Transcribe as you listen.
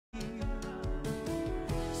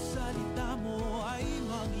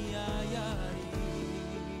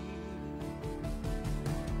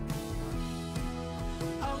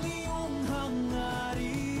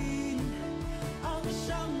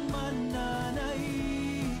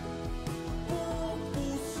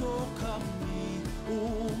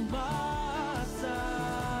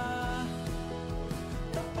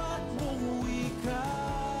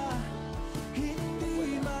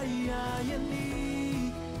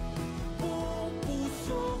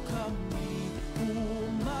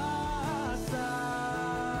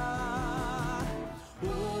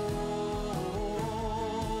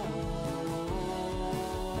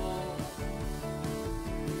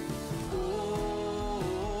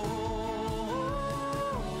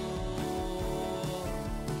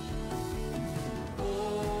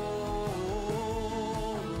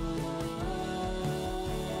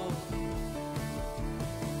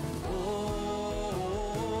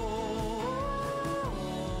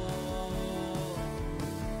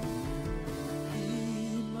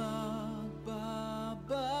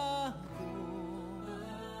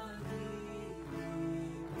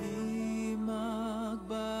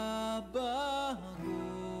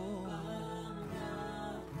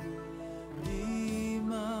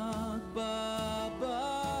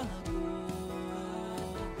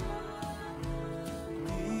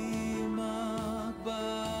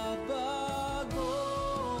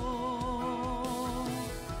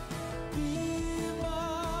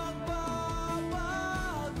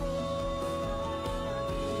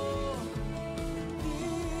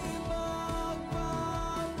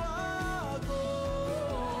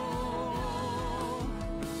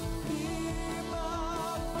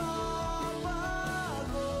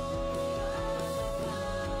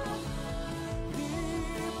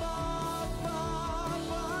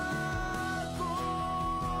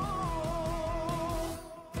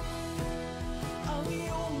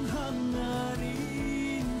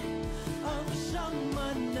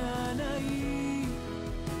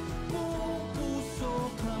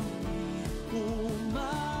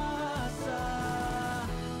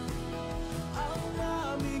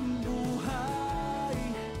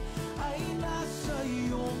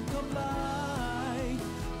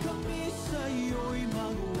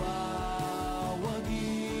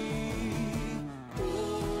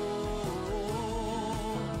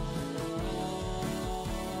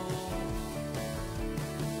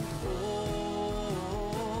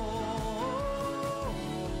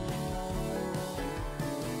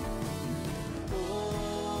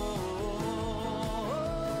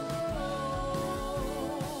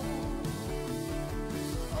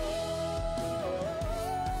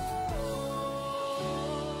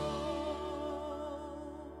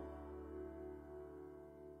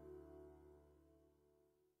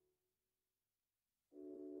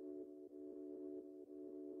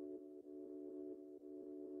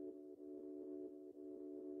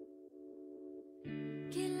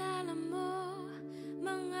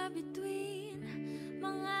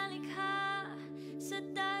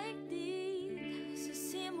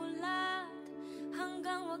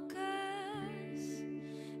hanggang wakas.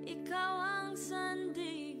 Ikaw ang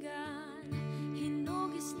sandigan,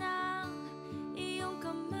 hinugis ng iyong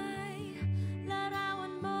kamay.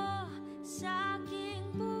 Larawan mo sa aking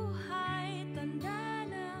buhay, tanda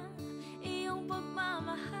ng iyong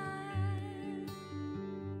pagmamahal.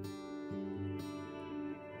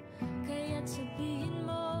 Kaya't sabihin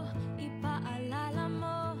mo, ipaalala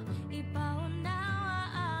mo, ipaunawa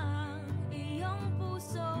ang iyong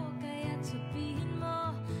puso. Kaya't sabihin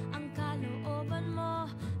mo ang kalooban mo,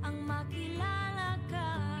 ang makilala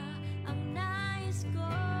ka, ang nais ko.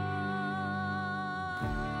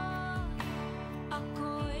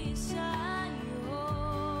 Ako'y sa'yo,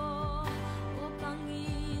 o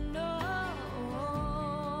Panginoon,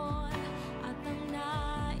 at ang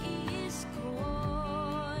nais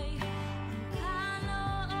ko'y ang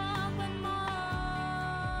kalooban mo.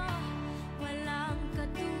 Walang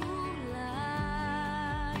katulad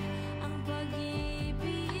ang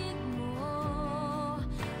pag-ibig mo,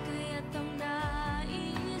 kaya't ang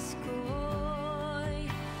nais ko'y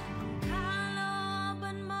ang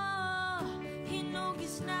kalooban mo.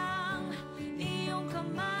 Hinugis ng iyong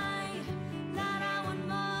kamay, larawan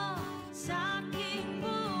mo sa aking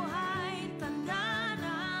buhay, tanda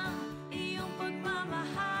ng iyong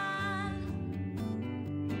pagmamahal.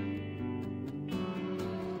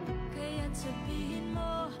 Kaya't sabihin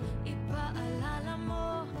mo, ipaalala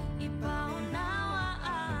mo, ipaunawa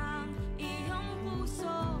ang iyong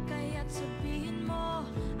puso. Kaya't sabihin mo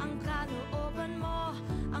ang kalooban mo,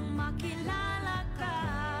 ang makilala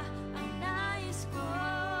ka, ang nais ko.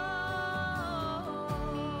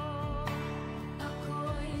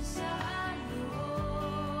 Ako'y sa'yo,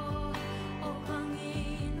 o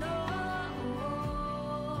Panginoon,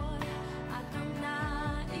 at ang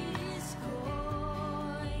nais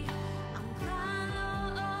ko'y ang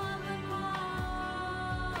kalooban mo.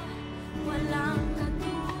 Walang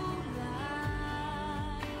katulad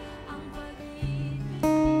ang pag-ibig.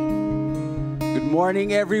 Good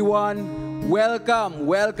morning, everyone.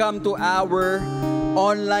 Welcome to our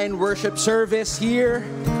online worship service here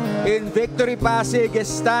in Victory Pasig,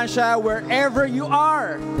 Estancia, wherever you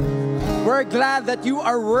are. We're glad that you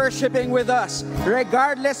are worshiping with us.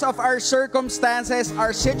 Regardless of our circumstances,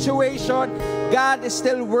 our situation, God is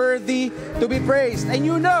still worthy to be praised. And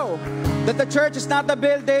you know that the church is not the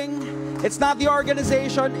building, it's not the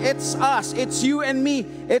organization, it's us, it's you and me,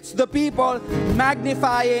 it's the people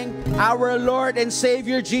magnifying our Lord and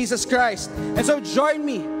Savior Jesus Christ. And so join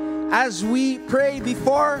me as we pray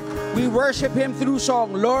before we worship Him through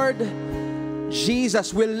song. Lord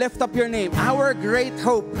Jesus, we'll lift up your name, our great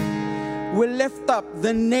hope. We'll lift up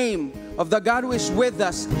the name of the God who is with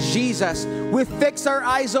us, Jesus. We fix our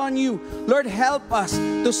eyes on you. Lord, help us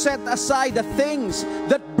to set aside the things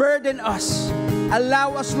that burden us.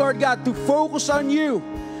 Allow us, Lord God, to focus on you,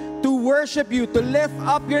 to worship you, to lift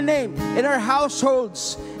up your name in our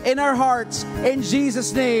households, in our hearts. In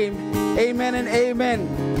Jesus' name, amen and amen.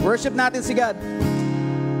 Worship natin si God.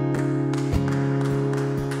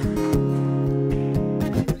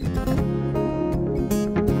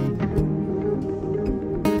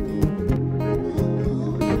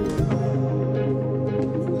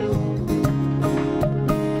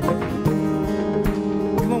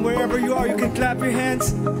 Clap your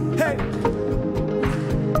hands. Hey!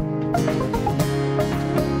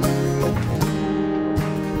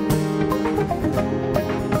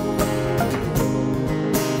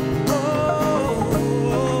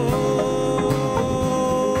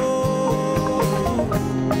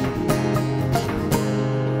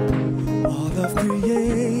 All of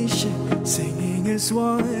creation singing as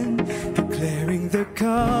one, declaring the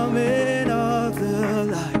coming of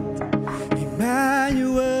the light.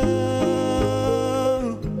 Emmanuel,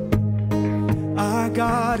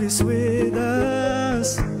 God is with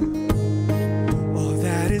us. All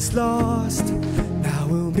that is lost now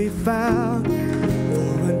will be found.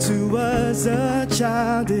 For unto us a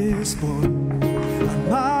child is born, a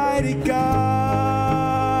mighty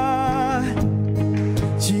God.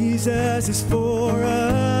 Jesus is for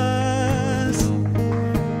us.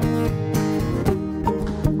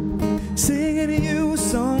 Sing a new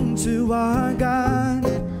song to our God,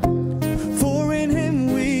 for in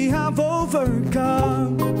Him we have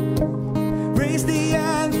overcome. Raise the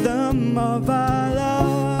anthem of our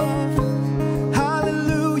love.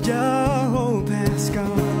 Hallelujah, hope has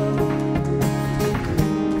come.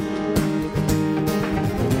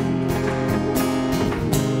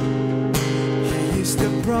 He is the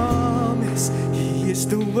promise, He is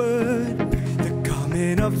the word, the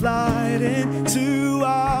coming of light into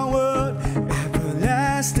our world,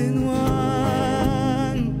 everlasting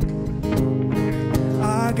one.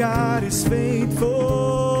 Our God is faithful.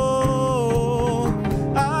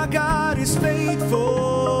 Our God is faithful.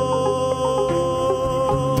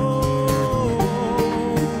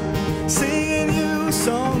 Sing a new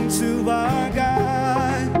song to our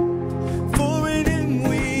God, for in Him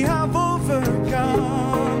we have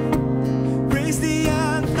overcome. Raise the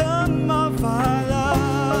anthem of our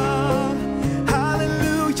love.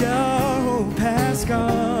 Hallelujah, hope has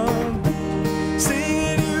come. Sing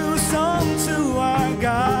a new song to our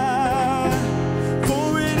God,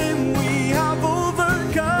 for in Him we have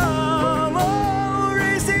overcome. Oh,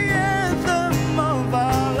 raise the anthem of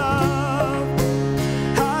our love.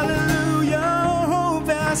 Hallelujah, hope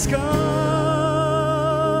has come.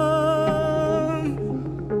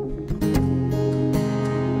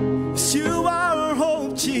 Yes, you are our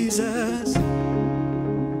hope, Jesus.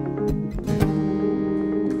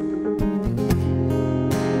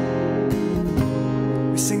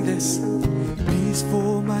 We sing this. Peace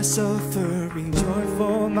for my suffering, joy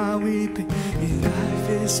for my weeping. In life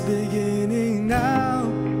is beginning now.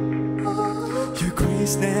 Your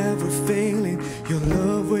grace never failing, your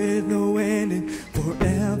love with no ending.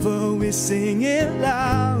 Forever we sing it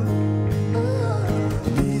loud.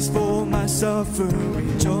 Peace for my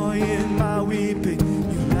suffering, joy in my weeping.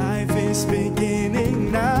 Your life is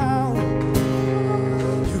beginning now.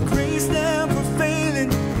 Your grace never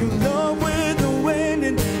failing, your love with no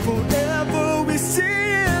ending. Forever we sing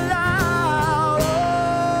it loud.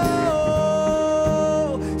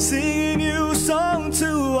 Oh, sing a new song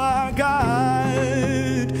to our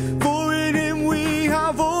God, for in Him we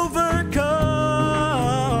have overcome.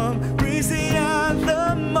 Praise the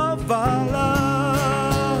anthem of our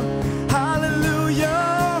love.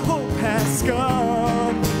 Hallelujah, hope has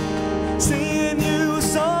come. Sing a new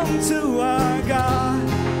song to our God,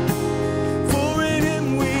 for in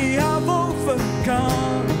Him we have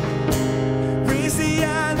overcome. Praise the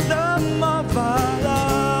anthem of our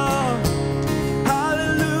love.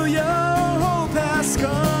 Hallelujah, hope has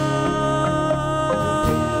come.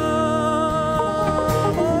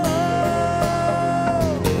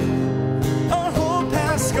 Our hope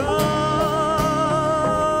has come,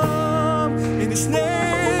 and His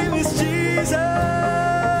name is Jesus.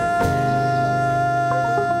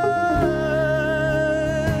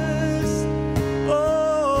 Oh.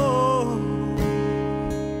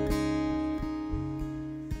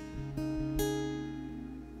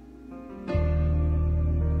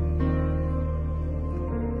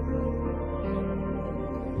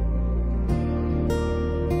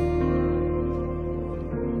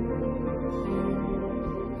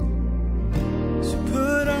 So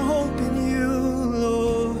put our hope in You,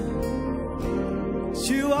 Lord.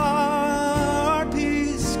 You are our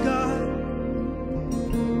peace, God.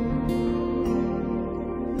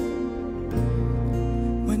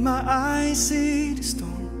 When my eyes see the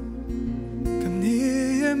storm, come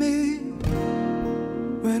near me.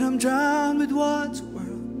 When I'm drowned with what the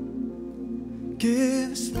world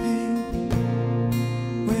gives me.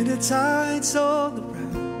 When the tides all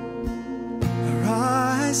around are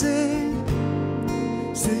rising,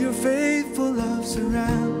 still Your faithful love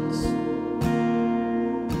surrounds.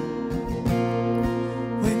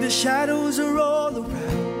 When the shadows are all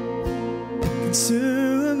around,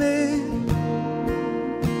 consuming,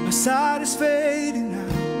 my sight is fading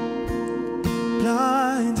now,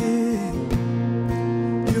 blinded.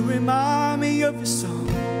 You remind me of Your song,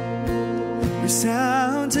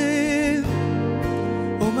 resounding.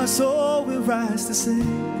 Oh, my soul will rise to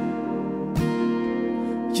sing.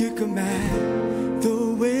 You command the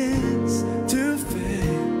winds to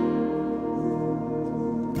fail.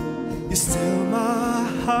 You still my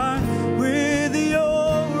heart with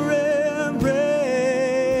Your embrace.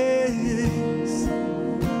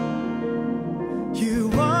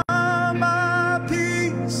 You are my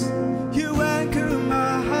peace. You anchor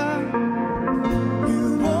my heart. You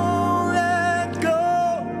won't let go.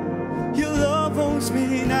 Your love holds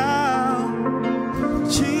me now.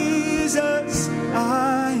 Jesus,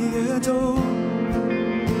 I adore.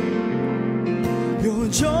 Your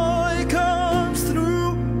joy comes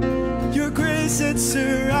through, Your grace it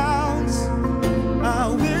surrounds. I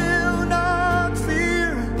will not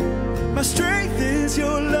fear, my strength is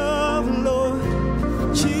Your love, Lord.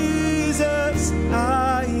 Jesus,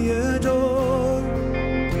 I adore.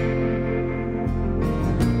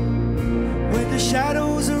 When the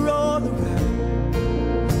shadows are all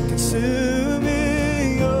around,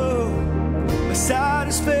 consuming, oh, my sight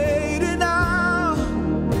is fading now,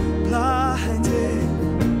 blinded.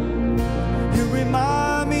 You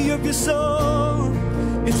remind me of Your song,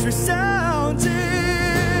 it's resounding.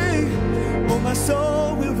 Oh, my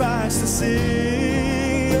soul will rise to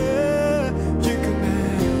sing. You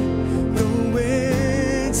command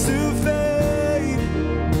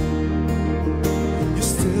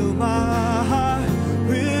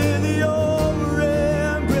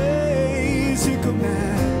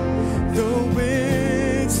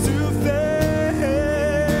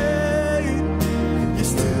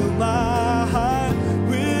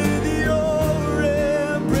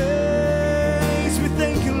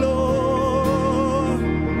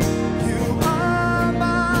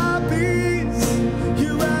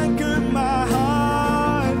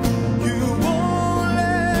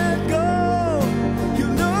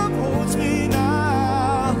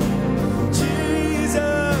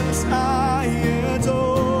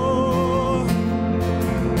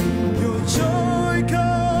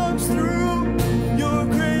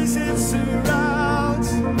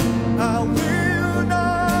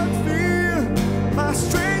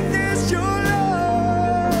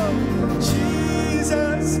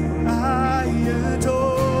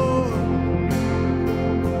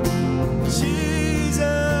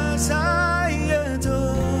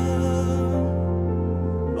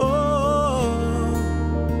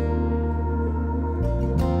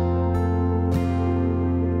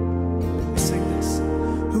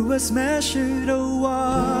who has measured the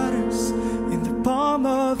waters in the palm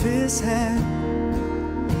of his hand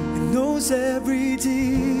and knows every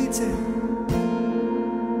detail,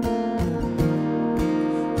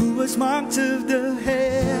 who has marked of the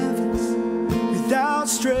heavens with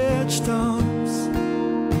outstretched arms,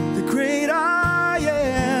 the great I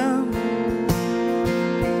am,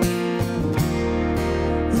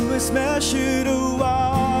 who has measured the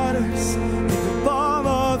waters in the palm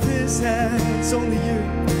of his hand. It's only you.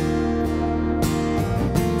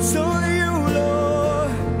 It's only you,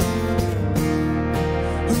 Lord,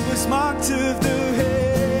 who has marked of the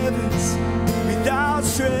heavens with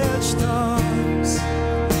outstretched arms,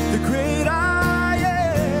 the great I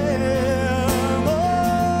am.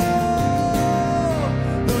 Oh,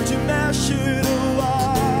 Lord, you measure the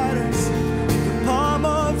waters in the palm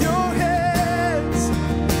of your hands.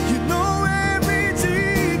 You know every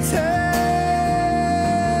detail.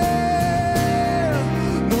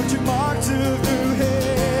 Lord, you marked of the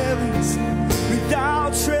heavens with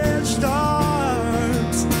outstretched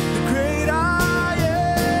arms, the great I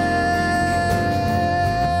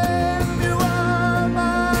am. You are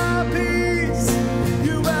my peace,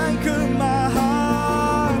 you anchor my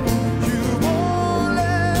heart, you won't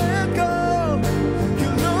let go,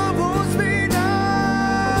 your love holds me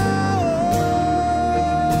now.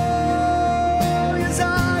 Yes,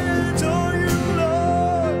 I adore you,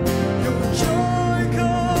 Lord, your joy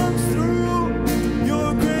comes through, your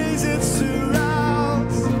grace it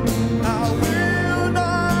surrounds. I will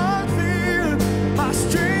not fear, my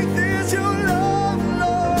strength is your love,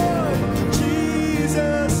 Lord.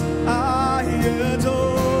 Jesus, I adore.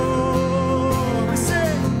 I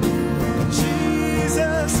say,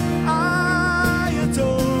 Jesus, I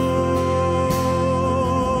adore.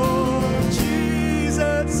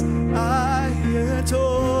 Jesus, I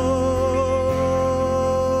adore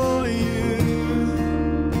you.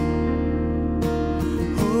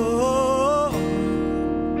 Oh,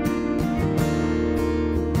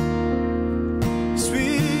 as we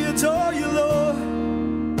adore you, Lord,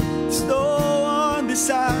 there's no one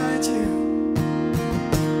beside you.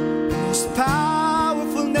 Most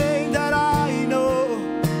powerful name that I know,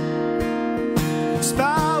 most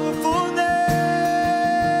powerful name.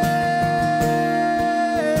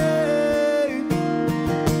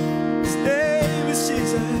 His name is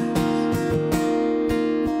Jesus.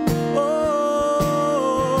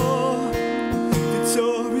 Oh,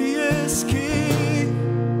 victorious King,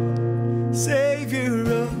 Savior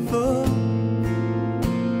of all,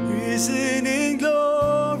 risen in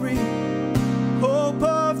glory, hope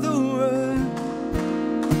of the world,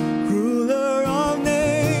 ruler of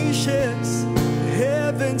nations, the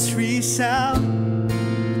heavens resound,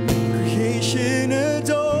 creation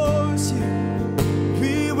adores you,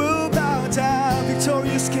 we will bow down.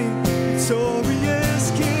 Victorious King,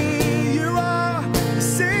 victorious King, you are the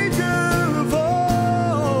Savior of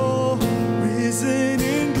all, risen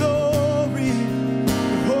in glory,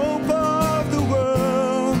 the hope of the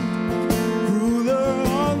world, ruler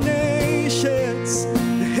of nations,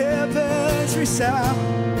 the heavens resound,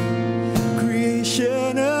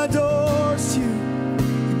 creation adores you,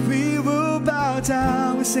 and we will bow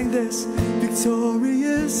down. We sing this,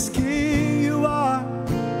 victorious King, you are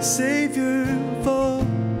the Savior of all,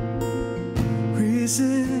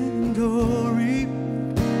 risen in glory,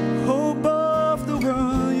 hope of the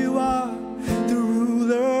world, you are the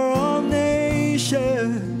ruler of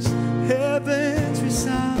nations, heavens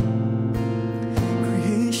resound,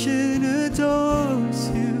 creation adores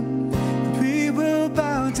you, we will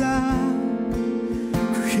bow down.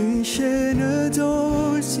 Creation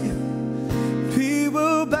adores you, we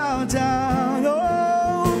will bow down.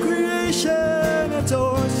 Oh, creation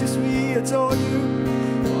adores you, we adore you.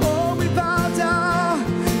 Oh, we bow down.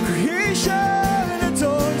 Creation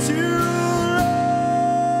adores you,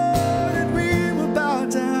 Lord, and we will bow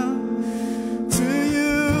down to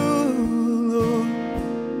you, Lord.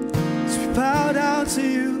 As we bow down to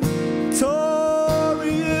you,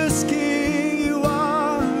 victorious King, you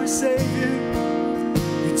are our Savior,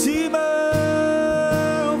 Redeemer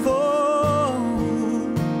of all.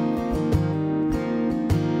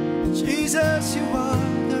 Jesus, you are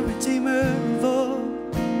the Redeemer of all.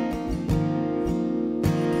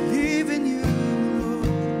 Believe in you,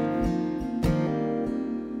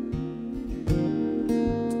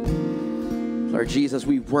 Lord. Lord Jesus,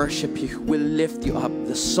 we worship you. We lift you up,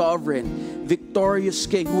 the sovereign, victorious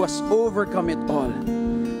King who has overcome it all.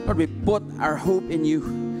 Lord, we put our hope in you.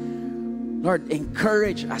 Lord,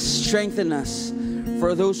 encourage us, strengthen us.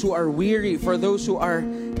 For those who are weary, for those who are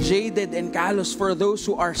jaded and callous, for those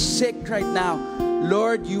who are sick right now,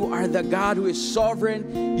 Lord, you are the God who is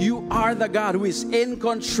sovereign. You are the God who is in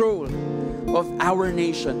control of our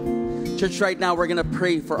nation. Church, right now, we're going to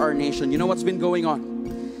pray for our nation. You know what's been going on?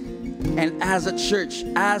 And as a church,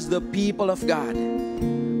 as the people of God,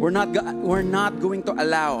 we're not going to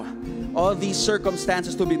allow all these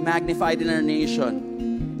circumstances to be magnified in our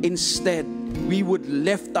nation. Instead, we would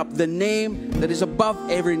lift up the name that is above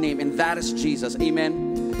every name, and that is Jesus.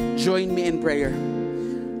 Amen. Join me in prayer.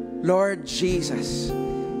 Lord Jesus,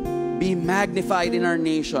 be magnified in our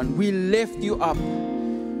nation. We lift you up.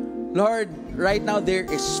 Lord, right now there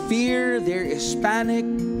is fear, there is panic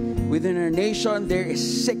within our nation, there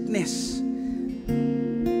is sickness.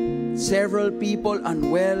 Several people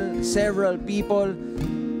unwell, several people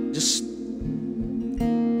just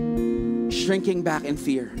shrinking back in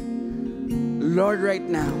fear. Lord, right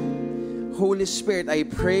now, Holy Spirit, I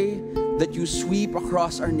pray that you sweep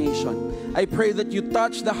across our nation. I pray that you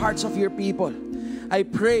touch the hearts of your people. I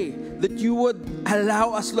pray that you would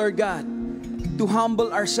allow us, Lord God, to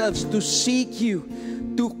humble ourselves, to seek you,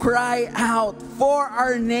 to cry out for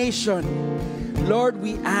our nation. Lord,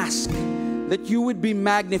 we ask that you would be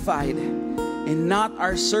magnified in not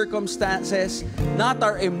our circumstances, not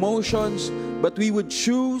our emotions, but we would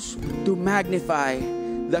choose to magnify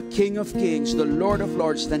the King of Kings, the Lord of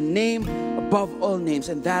Lords, the name above all names,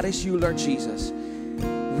 and that is you, Lord Jesus.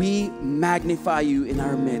 We magnify you in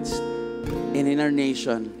our midst and in our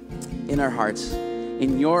nation, in our hearts.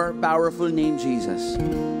 In your powerful name, Jesus.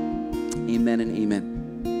 Amen and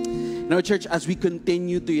amen. Now, church, as we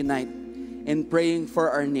continue to unite in praying for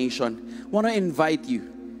our nation, I want to invite you.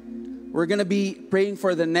 We're going to be praying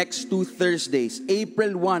for the next 2 Thursdays,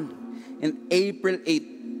 April 1 and April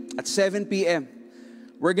 8 at 7 p.m.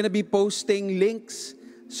 We're going to be posting links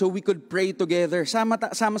so we could pray together.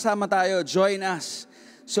 Sama-sama tayo, join us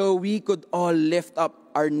so we could all lift up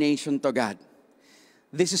our nation to God.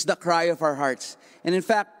 This is the cry of our hearts. And in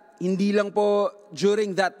fact, hindi lang po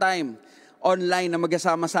during that time online na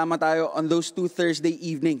magkasama-sama tayo on those 2 Thursday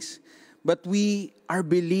evenings. But we are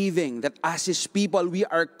believing that as His people, we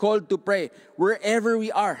are called to pray wherever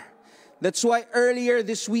we are. That's why earlier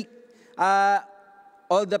this week,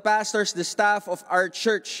 all the pastors, the staff of our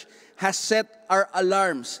church has set our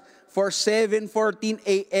alarms for 7:14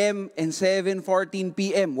 a.m. and 7:14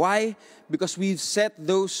 p.m. Why? Because we've set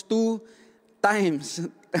those two times,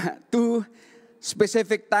 two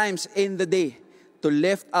specific times in the day to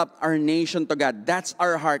lift up our nation to God. That's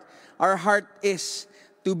our heart. Our heart is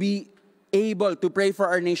to be able to pray for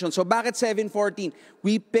our nation. So bakit 7:14?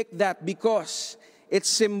 We picked that because it's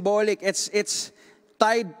symbolic. It's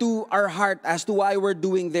tied to our heart as to why we're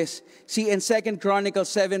doing this. See, in 2 Chronicles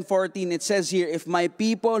 7:14, it says here, if my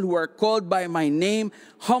people who are called by my name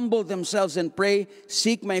humble themselves and pray,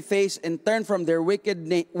 seek my face and turn from their wicked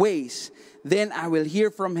ways, then I will hear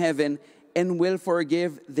from heaven and will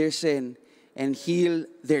forgive their sin and heal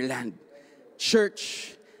their land.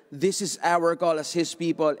 Church, this is our call as His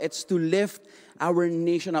people. It's to lift our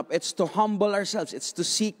nation up. It's to humble ourselves. It's to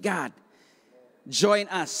seek God. Join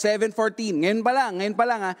us, 7:14. Ngayon pa lang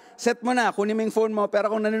ha. Set mo na, kunin mo yung phone mo, pero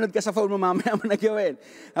kung nanonood ka sa phone mo, mamaya mo na gawin.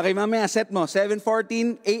 Okay, mamaya set mo,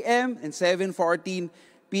 7:14 a.m. and 7:14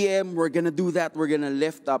 p.m. We're gonna do that. We're gonna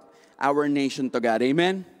lift up our nation to God.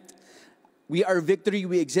 Amen? We are Victory.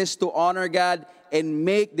 We exist to honor God and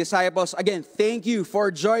make disciples. Again, thank you for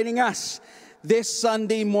joining us this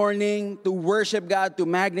Sunday morning to worship God, to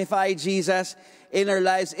magnify Jesus in our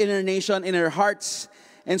lives, in our nation, in our hearts.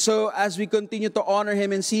 And so as we continue to honor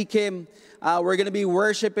Him and seek Him, we're going to be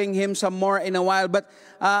worshiping Him some more in a while. But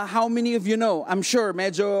how many of you know, I'm sure,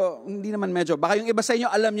 hindi naman medyo, baka yung iba sa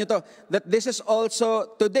inyo alam nyo to, that this is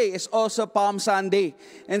also, today is also Palm Sunday.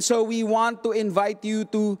 And so we want to invite you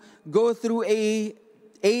to go through a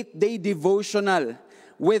 8-day devotional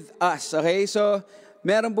with us. Okay, so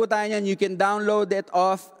meron po tayo yan. You can download it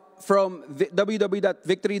off from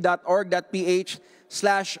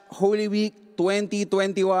www.victory.org.ph/Holy Week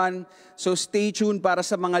 2021. So stay tuned para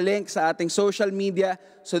sa mga links sa ating social media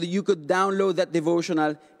so that you could download that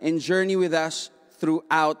devotional and journey with us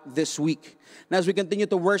throughout this week. Now, as we continue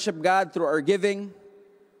to worship God through our giving,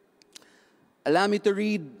 allow me to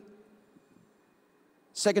read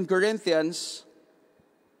 2 Corinthians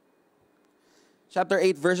chapter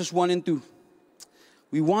 8, verses 1 and 2.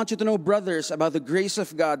 We want you to know, brothers, about the grace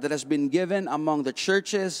of God that has been given among the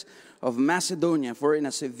churches of Macedonia. For in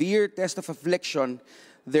a severe test of affliction,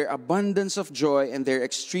 their abundance of joy and their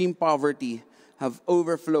extreme poverty have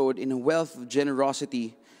overflowed in a wealth of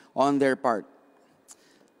generosity on their part.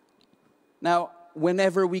 Now,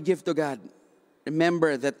 whenever we give to God,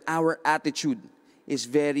 remember that our attitude is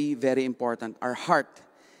very, very important. Our heart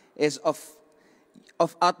is of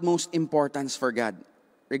of utmost importance for God.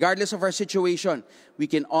 Regardless of our situation, we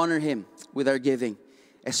can honor Him with our giving,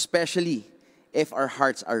 especially if our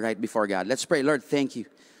hearts are right before God. Let's pray. Lord, thank you.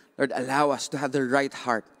 Lord, allow us to have the right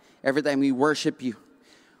heart every time we worship you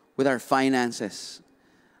with our finances.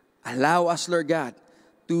 Allow us, Lord God,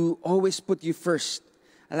 to always put you first.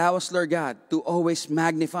 Allow us, Lord God, to always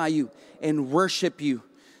magnify you and worship you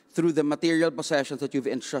through the material possessions that you've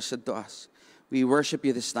entrusted to us. We worship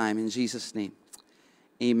you this time in Jesus' name.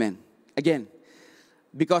 Amen. Again,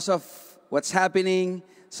 because of what's happening,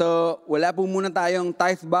 so wala po muna tayong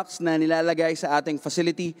tithe box na nilalagay sa ating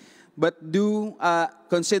facility, but do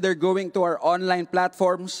consider going to our online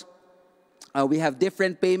platforms. We have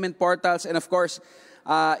different payment portals, and of course,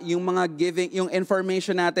 yung mga giving, yung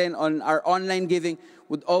information natin on our online giving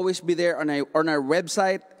would always be there on our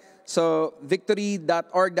website. So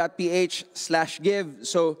victory.org.ph/give.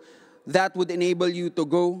 So that would enable you to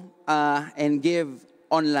go and give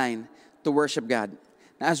online to worship God.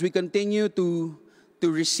 Now, as we continue to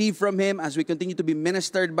receive from Him, as we continue to be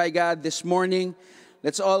ministered by God this morning,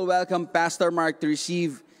 let's all welcome Pastor Marc to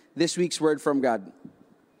receive this week's word from God.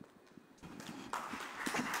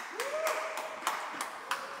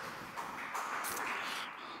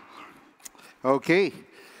 Okay.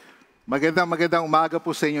 Magandang umaga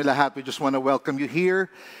po sa inyo lahat. We just want to welcome you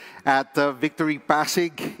here at Victory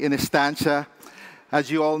Pasig in Estancia.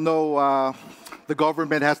 As you all know, the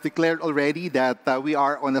government has declared already that we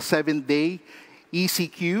are on a 7-day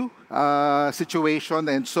ECQ situation.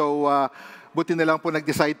 And so, buti na lang po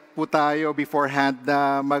nag-decide po tayo beforehand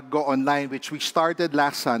na mag-go online, which we started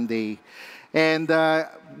last Sunday. And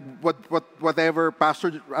whatever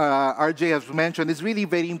Pastor RJ has mentioned is really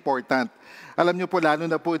very important. Alam niyo po, lalo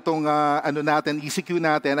na po itong ECQ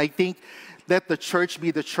natin, I think let the church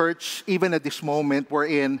be the church even at this moment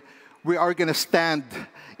wherein we are going to stand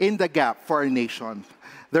in the gap for our nation.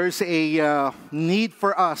 There's a need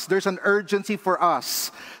for us, there's an urgency for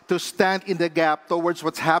us to stand in the gap towards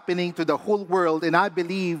what's happening to the whole world, and I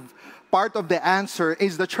believe part of the answer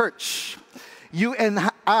is the church. You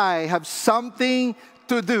and I have something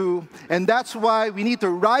to do, and that's why we need to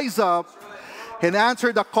rise up and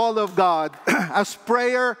answer the call of God as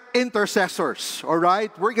prayer intercessors, all right?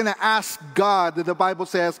 We're going to ask God, the Bible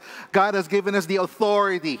says, God has given us the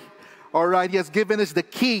authority, all right? He has given us the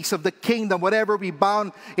keys of the kingdom. Whatever we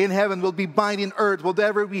bound in heaven will be bound in earth.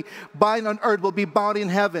 Whatever we bind on earth will be bound in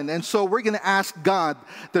heaven. And so we're going to ask God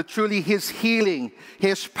that truly His healing,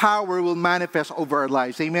 His power will manifest over our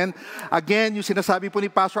lives. Amen? Again, yung sinasabi po ni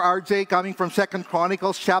Pastor RJ coming from 2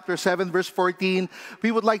 Chronicles chapter 7 verse 14,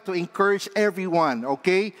 we would like to encourage everyone,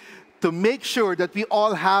 okay, to make sure that we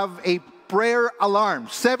all have a prayer alarm.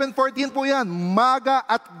 7:14 po yan, maga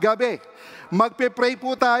at gabi. Magpe-pray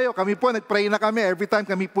po tayo. Kami po, nag-pray na kami. Every time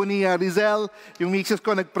kami po ni Rizel, yung mixes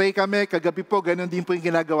ko, nag-pray kami. Kagabi po, ganun din po yung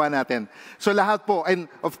ginagawa natin. So lahat po.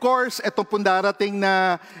 And of course, itong pong darating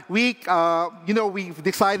na week, we've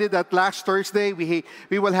decided that last Thursday,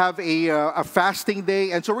 we will have a fasting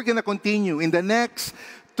day. And so we're gonna continue in the next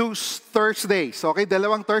 2 Thursdays. Okay,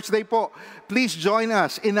 dalawang Thursday po. Please join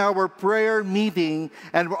us in our prayer meeting.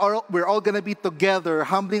 And we're all gonna be together,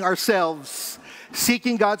 humbling ourselves,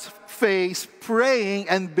 seeking God's face, praying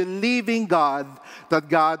and believing God that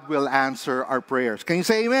God will answer our prayers. Can you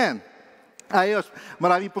say amen? Ayos.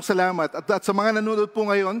 Marami pong salamat. At sa mga nanonood po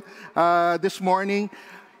ngayon, this morning,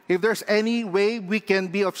 if there's any way we can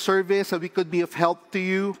be of service or we could be of help to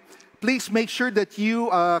you, please make sure that you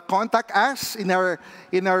contact us in our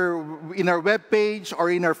webpage or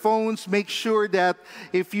in our phones. Make sure that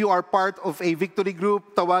if you are part of a victory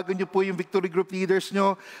group, tawagan niyo po yung victory group leaders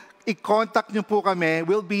niyo. I-contact niyo po kami.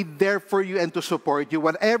 We'll be there for you and to support you.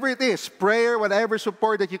 Whatever it is, prayer, whatever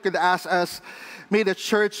support that you could ask us, may the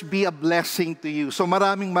church be a blessing to you. So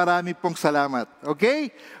maraming pong salamat.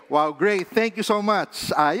 Okay? Wow, great. Thank you so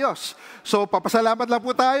much. Ayos. So papasalamat lang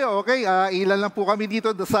po tayo. Okay? Ilan lang po kami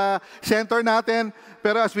dito sa center natin.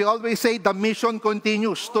 Pero as we always say, the mission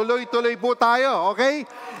continues. Tuloy-tuloy po tayo. Okay?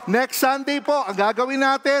 Next Sunday po, ang gagawin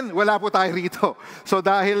natin, wala po tayo rito. So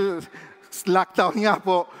dahil lockdown nga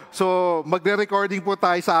po, so magre-recording po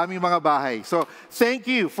tayo sa aming mga bahay. So thank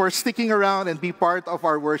you for sticking around and be part of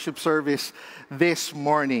our worship service this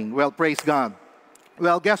morning. Well, praise God.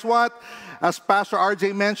 Well, guess what? As Pastor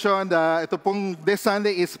RJ mentioned, ito pong this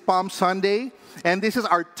Sunday is Palm Sunday. And this is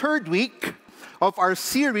our 3rd week of our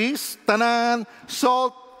series, Tanan,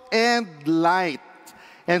 Salt and Light.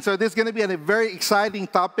 And so this is going to be a very exciting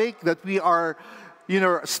topic that we are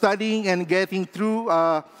studying and getting through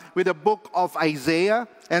with the book of Isaiah.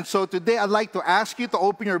 And so today I'd like to ask you to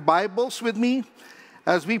open your Bibles with me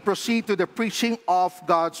as we proceed to the preaching of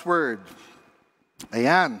God's Word.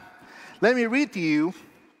 Ayan. Let me read to you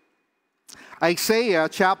Isaiah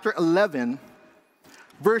chapter 11,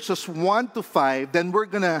 verses 1 to 5. Then we're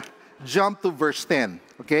going to jump to verse 10.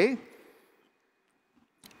 Okay?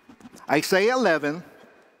 Isaiah 11,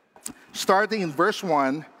 starting in verse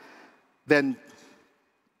 1, then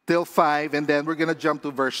till 5, and then we're going to jump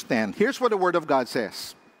to verse 10. Here's what the Word of God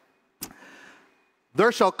says.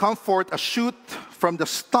 There shall come forth a shoot from the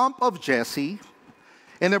stump of Jesse,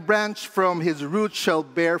 and a branch from his root shall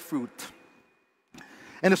bear fruit.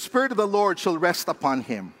 And the Spirit of the Lord shall rest upon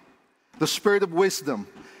him, the Spirit of wisdom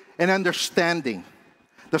and understanding,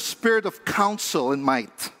 the Spirit of counsel and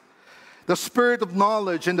might, the Spirit of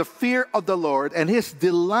knowledge and the fear of the Lord, and his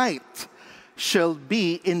delight shall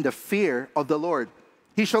be in the fear of the Lord.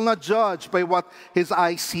 He shall not judge by what his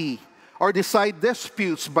eyes see, or decide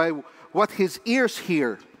disputes by what his ears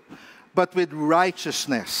hear. But with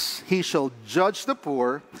righteousness he shall judge the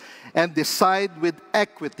poor, and decide with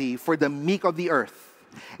equity for the meek of the earth.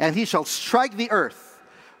 And he shall strike the earth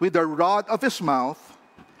with the rod of his mouth,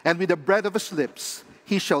 and with the breath of his lips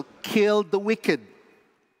he shall kill the wicked.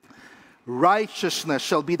 Righteousness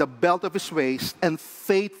shall be the belt of his waist, and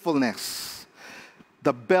faithfulness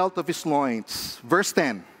the belt of his loins. Verse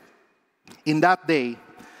 10. In that day,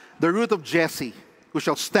 the root of Jesse, who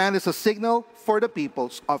shall stand as a signal for the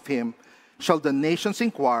peoples, of him shall the nations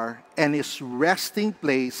inquire, and his resting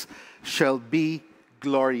place shall be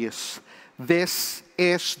glorious. This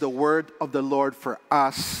is the word of the Lord for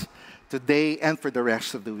us today and for the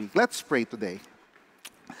rest of the week. Let's pray today.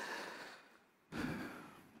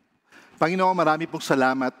 Panginoon, marami pong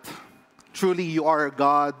salamat. Truly, you are a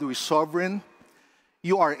God who is sovereign.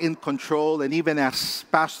 You are in control. And even as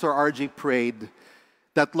Pastor RJ prayed,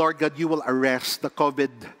 that, Lord God, you will arrest the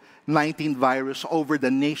COVID-19 virus over the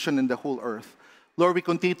nation and the whole earth. Lord, we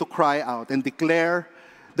continue to cry out and declare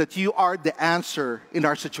that you are the answer in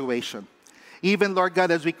our situation. Even, Lord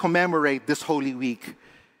God, as we commemorate this Holy Week,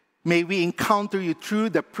 may we encounter you through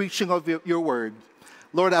the preaching of your word.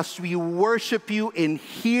 Lord, as we worship you in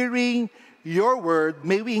hearing your word,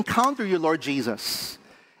 may we encounter you, Lord Jesus.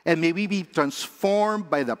 And may we be transformed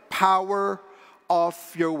by the power of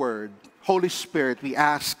your word. Holy Spirit, we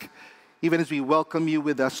ask, even as we welcome you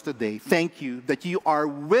with us today, thank you that you are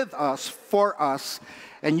with us, for us,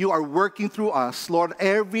 and you are working through us. Lord,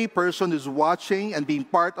 every person who's watching and being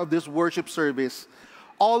part of this worship service,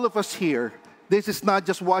 all of us here, this is not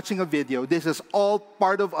just watching a video. This is all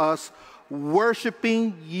part of us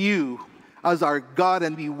worshiping you as our God,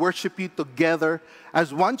 and we worship you together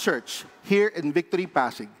as one church here in Victory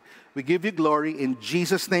Pasig. We give you glory. In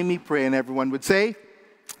Jesus' name we pray, and everyone would say,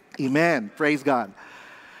 Amen. Praise God.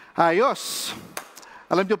 Ayos.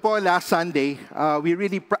 Alam niyo po, last Sunday, we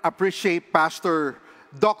really appreciate Pastor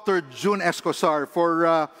Dr. June Escosar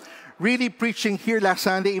for really preaching here last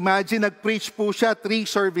Sunday. Imagine, nag-preach po siya 3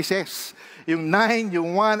 services. Yung 9,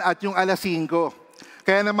 yung 1, at yung alas 5.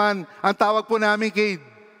 Kaya naman, ang tawag po namin kay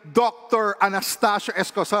Dr. Anastasio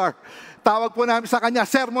Escosar, tawag po namin sa kanya,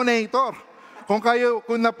 Sermonator. Kung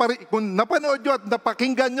napanood nyo at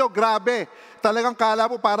napakinggan nyo, grabe. Talagang kala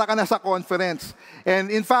po para ka na sa conference. And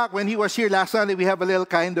in fact, when he was here last Sunday, we have a little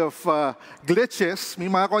kind of glitches. May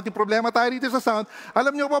mga konting problema tayo dito sa sound.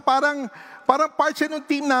 Alam nyo po, parang part siya ng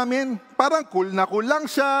team namin. Parang cool na cool lang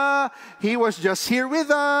siya. He was just here with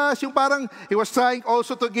us. Yung parang, he was trying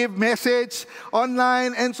also to give message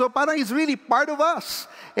online. And so parang he's really part of us.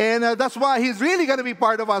 And that's why he's really going to be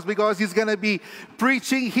part of us, because he's going to be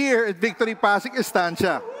preaching here at Victory Pasig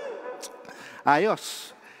Estancia.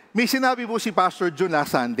 Ayos. May sinabi po si Pastor June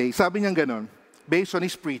last Sunday. Sabi niya ganon, based on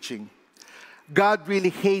his preaching, God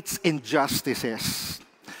really hates injustices.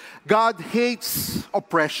 God hates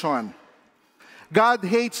oppression. God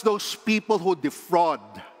hates those people who defraud,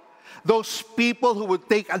 those people who would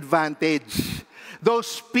take advantage,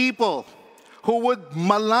 those people who would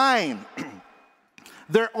malign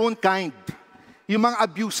their own kind, yung mga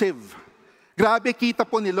abusive. Grabe, kita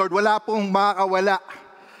po ni Lord, wala pong makakawala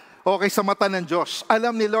okay sa mata ng Diyos.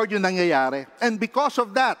 Alam ni Lord yung nangyayari. And because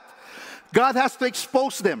of that, God has to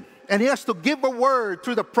expose them. And He has to give a word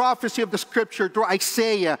through the prophecy of the Scripture, through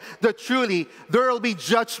Isaiah, that truly there will be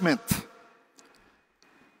judgment.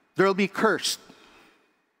 There will be curse.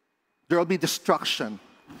 There will be destruction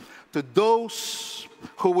to those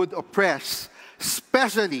who would oppress,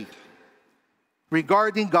 especially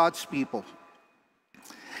regarding God's people.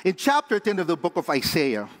 In chapter 10 of the book of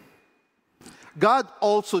Isaiah, God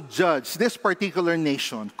also judged this particular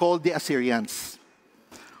nation called the Assyrians.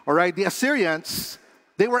 All right, the Assyrians,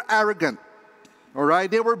 they were arrogant. All right,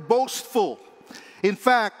 they were boastful. In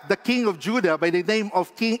fact, the king of Judah by the name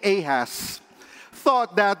of King Ahaz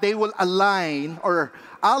thought that they will align or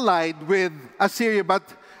allied with Assyria. But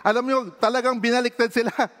alam nyo, talagang binaliktad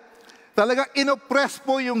sila. Talagang inoppress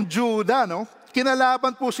po yung Judah, no?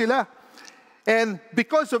 Kinalaban po sila. And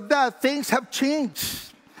because of that, things have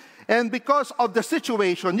changed. And because of the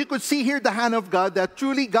situation, you could see here the hand of God, that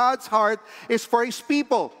truly God's heart is for His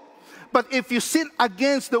people. But if you sin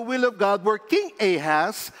against the will of God, where King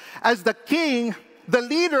Ahaz, as the king, the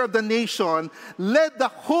leader of the nation, led the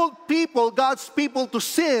whole people, God's people, to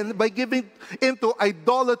sin by giving into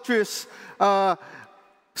idolatrous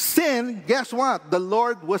sin, guess what? The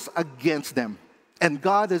Lord was against them. And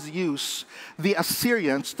God has used the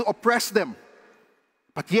Assyrians to oppress them.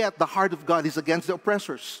 But yet, the heart of God is against the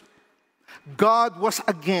oppressors. God was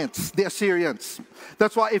against the Assyrians.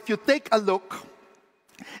 That's why if you take a look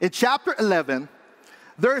in chapter 11,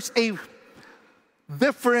 there's a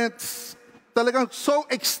difference, talagang so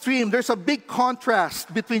extreme. There's a big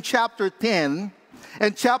contrast between chapter 10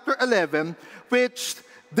 and chapter 11, which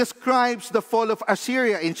describes the fall of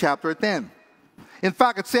Assyria in chapter 10. In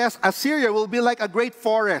fact, it says, Assyria will be like a great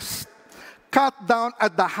forest, cut down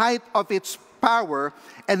at the height of its power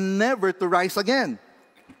and never to rise again.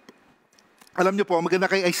 Alam niyo po,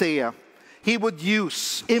 maganda kay Isaiah, he would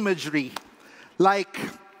use imagery like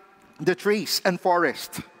the trees and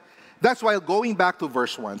forest. That's why going back to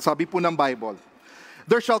verse 1, sabi po ng Bible,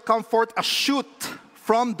 there shall come forth a shoot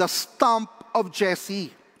from the stump of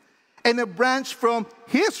Jesse, and a branch from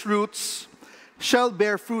his roots shall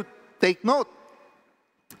bear fruit. Take note.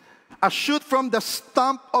 A shoot from the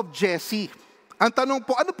stump of Jesse. Ang tanong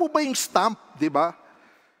po, ano po ba yung stump, di ba?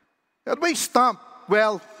 Ano ba yung stump?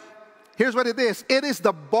 Well, here's what it is. It is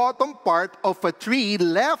the bottom part of a tree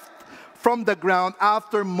left from the ground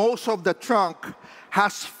after most of the trunk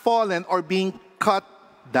has fallen or being cut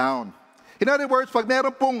down. In other words, pag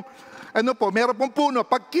meron pong puno,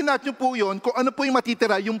 pag kinat nyo po yun, kung ano po yung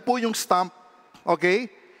matitira, yung po yung stump. Okay?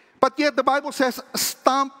 But yet the Bible says,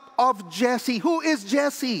 stump of Jesse. Who is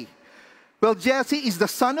Jesse? Well, Jesse is the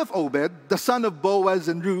son of Obed, the son of Boaz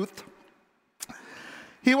and Ruth.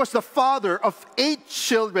 He was the father of 8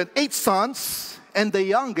 children, 8 sons, and the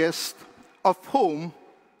youngest of whom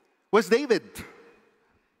was David.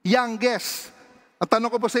 Youngest. Ang tanong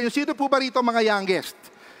ko po sa inyo, sino po ba rito mga youngest?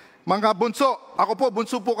 Mga bunso. Ako po,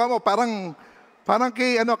 bunso po kamo. Parang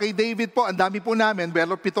kay David po, ang dami po namin.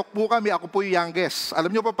 Pero 7 po kami, ako po yung youngest. Alam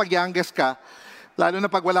niyo po, pag youngest ka, lalo na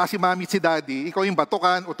pag wala si mami at si daddy, ikaw yung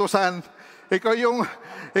batukan, utusan, ikaw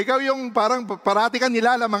yung parang parati ka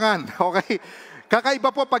nilalamangan. Okay?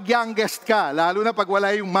 Kakaiba po pag youngest ka, lalo na pag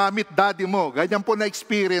wala yung mami at daddy mo. Ganyan po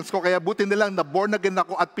na-experience ko, kaya buti nilang na born again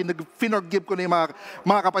ako at finorgive ko na yung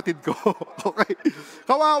mga kapatid ko. Okay?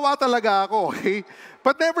 Kawawa talaga ako. Okay?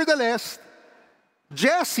 But nevertheless,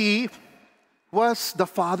 Jesse was the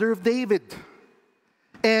father of David.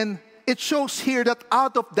 And it shows here that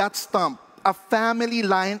out of that stump, a family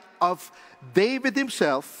line of David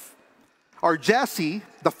himself, or Jesse,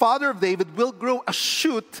 the father of David, will grow a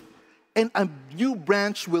shoot, and a new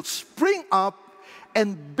branch will spring up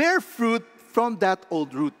and bear fruit from that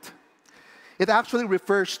old root. It actually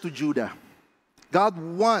refers to Judah. God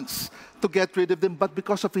wants to get rid of them, but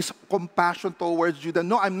because of His compassion towards Judah,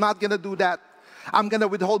 no, I'm not going to do that. I'm going to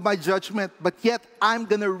withhold my judgment, but yet I'm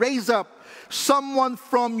going to raise up someone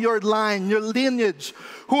from your line, your lineage,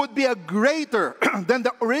 who would be a greater than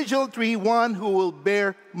the original tree, one who will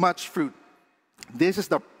bear much fruit. This is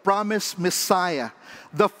the promised Messiah,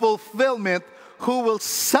 the fulfillment, who will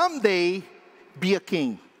someday be a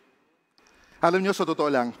king. Alam niyo, sa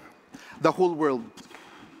totoo lang, the whole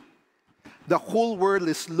world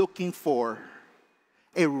is looking for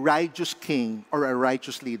a righteous king or a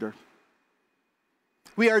righteous leader.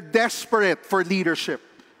 We are desperate for leadership.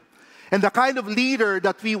 And the kind of leader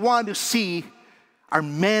that we want to see are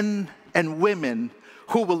men and women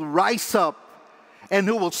who will rise up and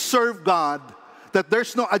who will serve God, that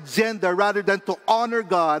there's no agenda rather than to honor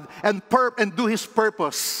God and do His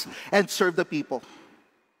purpose and serve the people.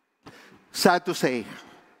 Sad to say,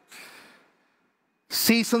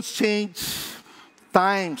 seasons change,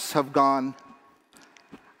 times have gone.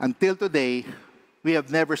 Until today, we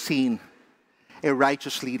have never seen a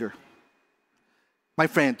righteous leader. My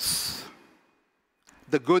friends,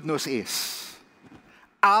 the good news is,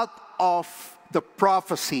 out of the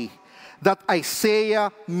prophecy that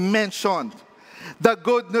Isaiah mentioned, the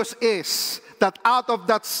good news is that out of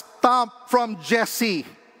that stump from Jesse,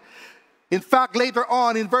 in fact, later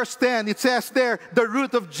on in verse 10, it says there, the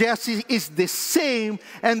root of Jesse is the same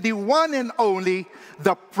and the one and only,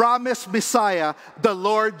 the promised Messiah, the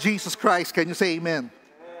Lord Jesus Christ. Can you say amen?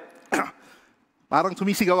 Parang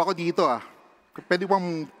sumisigaw ako dito .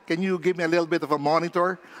 Can you give me a little bit of a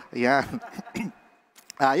monitor? Yeah.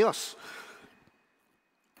 Ayos.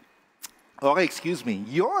 Okay, excuse me.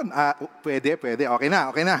 Yun. Pwede. Okay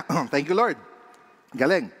na. Thank you, Lord.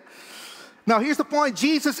 Galing. Now, here's the point.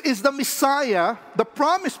 Jesus is the Messiah, the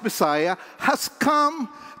promised Messiah, has come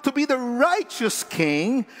to be the righteous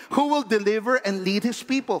King who will deliver and lead His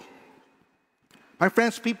people. My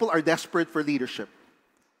friends, people are desperate for leadership.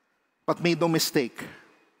 But make no mistake,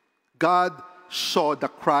 God saw the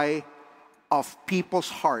cry of people's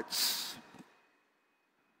hearts.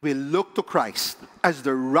 We look to Christ as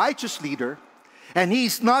the righteous leader, and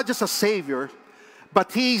He's not just a Savior,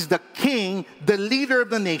 but He's the King, the leader of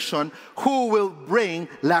the nation, who will bring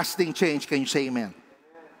lasting change. Can you say amen?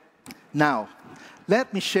 Now,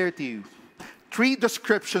 let me share to you 3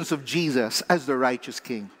 descriptions of Jesus as the righteous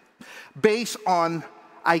King, based on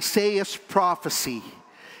Isaiah's prophecy.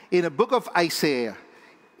 In the book of Isaiah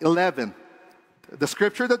 11, the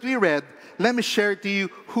scripture that we read, let me share to you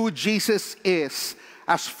who Jesus is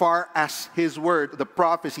as far as His word, the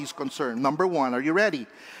prophecy is concerned. Number 1, are you ready?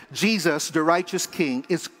 Jesus, the righteous King,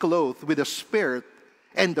 is clothed with the Spirit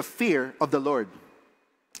and the fear of the Lord.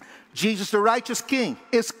 Jesus, the righteous King,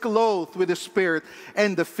 is clothed with the Spirit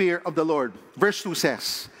and the fear of the Lord. Verse 2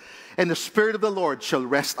 says, "And the Spirit of the Lord shall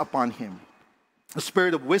rest upon Him. The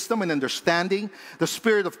Spirit of wisdom and understanding, the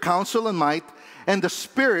Spirit of counsel and might, and the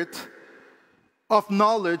Spirit of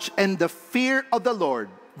knowledge and the fear of the Lord."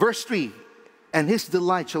 Verse 3, "And His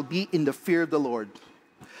delight shall be in the fear of the Lord."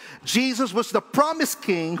 Jesus was the promised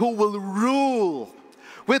King who will rule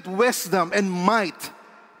with wisdom and might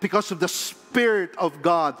because of the Spirit of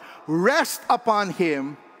God rest upon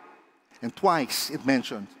Him. And twice it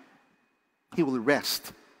mentioned, He will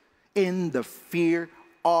rest in the fear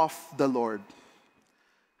of the Lord.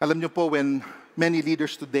 Alam niyo po, when many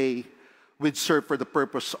leaders today would serve for the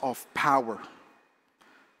purpose of power,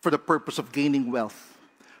 for the purpose of gaining wealth,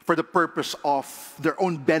 for the purpose of their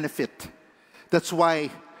own benefit. That's why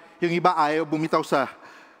yung iba ayaw bumitaw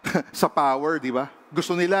sa power, di ba?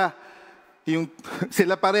 Gusto nila yung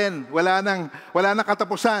sila pa rin, wala nang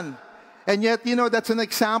katapusan. And yet, that's an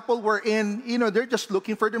example wherein, they're just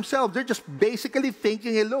looking for themselves. They're just basically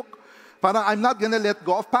thinking, hey, look, I'm not going to let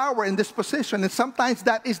go of power in this position. And sometimes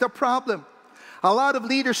that is the problem. A lot of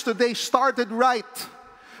leaders today started right,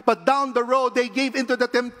 but down the road, they gave into the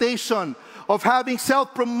temptation of having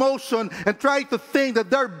self-promotion and trying to think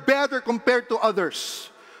that they're better compared to others.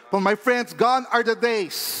 Well, my friends, gone are the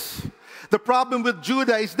days. The problem with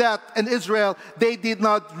Judah is that, and Israel, they did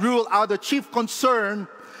not rule out the chief concern,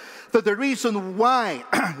 that the reason why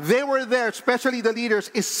they were there, especially the leaders,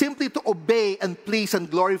 is simply to obey and please and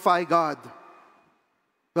glorify God.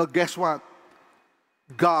 Well, guess what?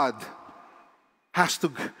 God has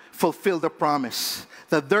to fulfill the promise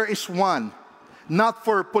that there is one, not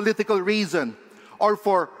for political reason or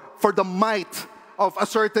for the might of a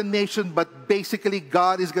certain nation, but basically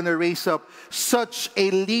God is going to raise up such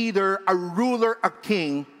a leader, a ruler, a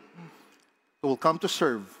king who will come to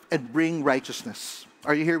serve and bring righteousness.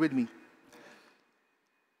 Are you here with me?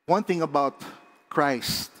 One thing about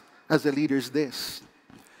Christ as a leader is this: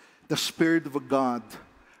 the Spirit of God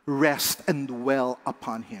rest and dwell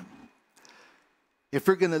upon Him. If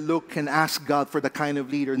we're going to look and ask God for the kind of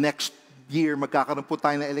leader, next year, magkakaroon po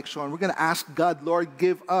tayo ng eleksyon, we're going to ask God, Lord,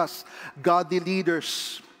 give us godly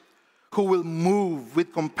leaders who will move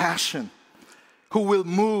with compassion, who will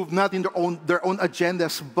move not in their own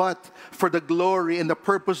agendas, but for the glory and the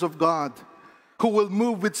purpose of God, who will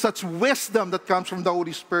move with such wisdom that comes from the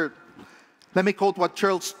Holy Spirit. Let me quote what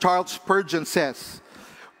Charles Spurgeon says: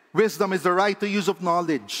 "Wisdom is the right to use of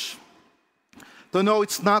knowledge. To know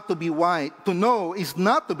is not to be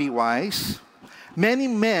wise. Many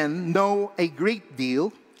men know a great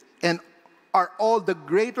deal and are all the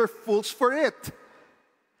greater fools for it.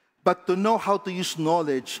 But to know how to use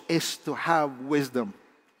knowledge is to have wisdom."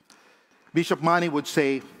 Bishop Manny would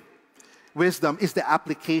say, wisdom is the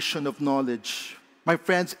application of knowledge. My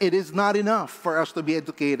friends, it is not enough for us to be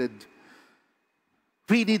educated.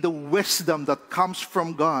 We need the wisdom that comes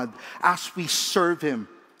from God as we serve Him,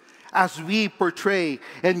 as we portray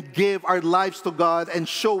and give our lives to God and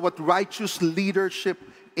show what righteous leadership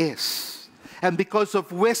is. And because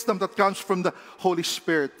of wisdom that comes from the Holy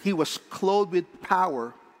Spirit, He was clothed with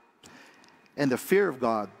power, and the fear of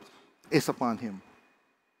God is upon Him.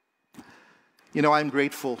 I'm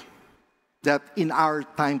grateful that in our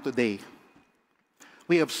time today,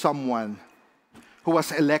 we have someone who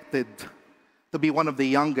was elected to be one of the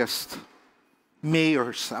youngest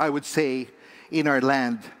mayors, I would say, in our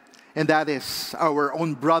land. And that is our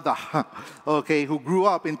own brother, okay, who grew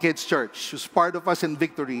up in Kids Church, who's part of us in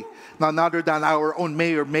Victory, none other than our own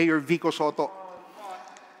mayor, Mayor Vico Soto.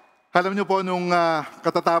 Alam niyo po, nung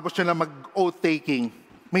katatapos niya na mag-oath-taking,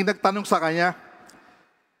 may nagtanong sa kanya,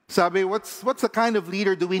 sabi, what's the kind of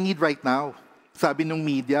leader do we need right now? Sabi nung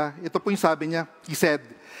media, ito po yung sabi niya, he said,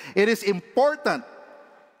 it is important,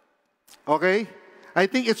 okay? I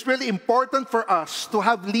think it's really important for us to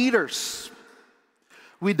have leaders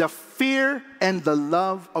with the fear and the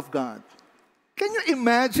love of God. Can you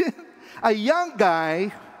imagine a young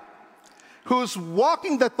guy who's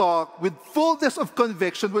walking the talk with fullness of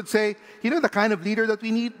conviction would say, you know the kind of leader that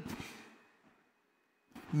we need?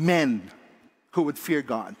 Men who would fear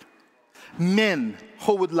God. Men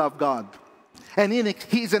who would love God. And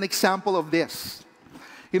he's an example of this.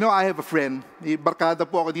 You know, I have a friend. Barkada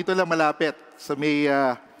po ako dito lang malapit sa may,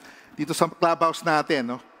 dito sa clubhouse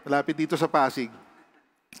natin, no? Malapit dito sa Pasig.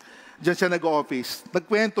 Diyan siya nag-office.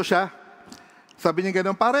 Nagkwento siya. Sabi niya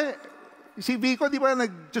gano'n, pare, si Vico, di ba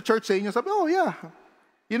nag-church sa inyo? Sabi, oh yeah.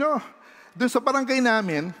 You know, doon sa barangay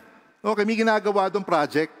namin, okay, may ginagawa doon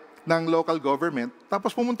project ng local government. Tapos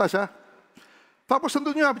pumunta siya. Tapos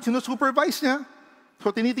nandun niya, sinusupervise niya. So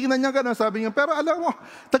tinitingnan niya gano'n, sabi niya, pero alam mo,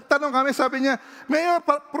 tagtanong kami, sabi niya, Mayor,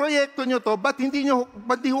 proyekto niyo to, ba't hindi ho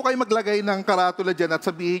kayo maglagay ng karatula dyan at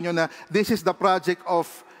sabihin niyo na this is the project of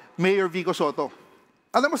Mayor Vico Soto?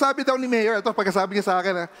 Alam mo, sabi daw ni Mayor, ito pagkasabi niya sa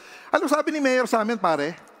akin, alam mo, sabi ni Mayor sa amin,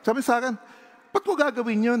 pare, sabi sa akin, ba't mo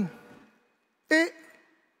gagawin yun? Eh,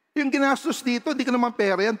 yung ginastos dito, hindi ka naman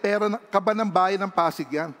pera yan, pera ka ba ng bayan ng Pasig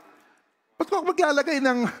yan? Ba't ko maglalagay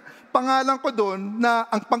ng pangalan ko doon na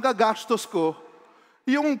ang panggagastos ko,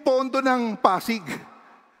 yung pondo ng Pasig?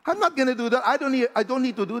 I'm not gonna do that. I don't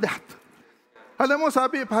need to do that. Alam mo,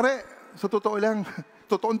 sabi, pare, sa totoo lang,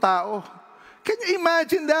 totoong tao. Can you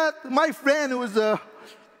imagine that? My friend who was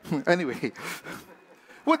anyway,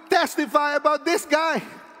 would testify about this guy.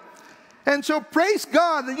 And so praise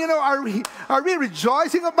God. And you know, are we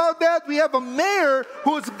rejoicing about that? We have a mayor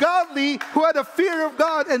who's godly, who had a fear of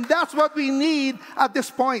God, and that's what we need at this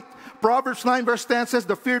point. Proverbs 9 verse 10 says,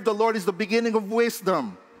 the fear of the Lord is the beginning of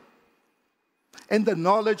wisdom. And the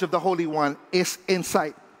knowledge of the Holy One is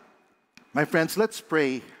insight. My friends, let's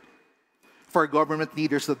pray for our government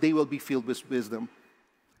leaders that they will be filled with wisdom.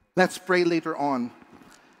 Let's pray later on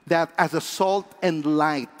that as a salt and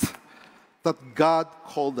light that God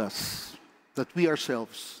called us, that we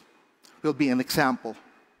ourselves will be an example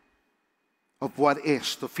of what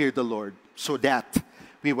is to fear the Lord, so that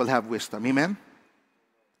we will have wisdom. Amen?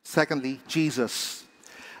 Secondly, Jesus,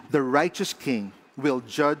 the righteous King, will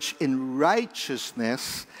judge in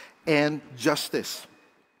righteousness and justice.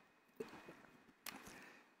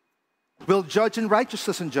 Will judge in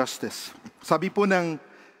righteousness and justice. Sabi po ng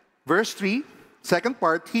verse 3, second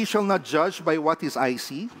part, he shall not judge by what his eyes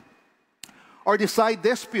see, or decide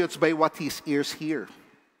disputes by what his ears hear.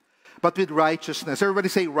 But with righteousness, everybody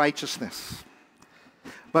say righteousness.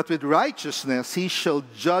 But with righteousness he shall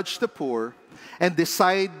judge the poor, and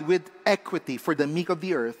decide with equity for the meek of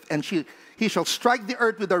the earth. And he shall strike the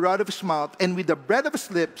earth with the rod of his mouth, and with the breath of his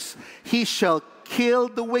lips he shall kill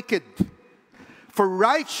the wicked. For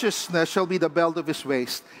righteousness shall be the belt of his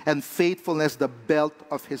waist, and faithfulness the belt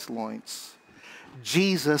of his loins.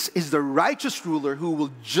 Jesus is the righteous ruler who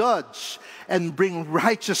will judge and bring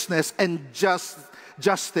righteousness and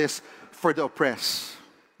justice for the oppressed.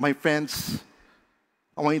 My friends,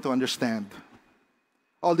 I want you to understand,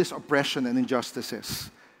 all this oppression and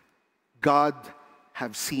injustices, God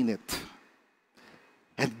have seen it.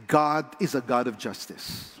 And God is a God of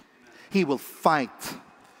justice. He will fight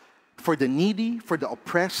for the needy, for the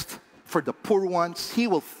oppressed, for the poor ones. He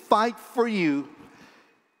will fight for you.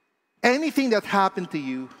 Anything that happened to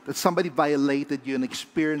you, that somebody violated you and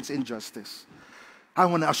experienced injustice, I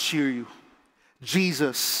want to assure you,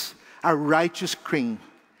 Jesus, our righteous King,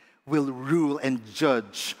 will rule and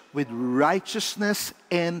judge with righteousness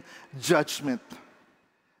and judgment.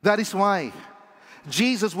 That is why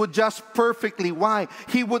Jesus would judge perfectly. Why?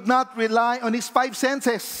 He would not rely on his five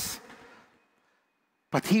senses,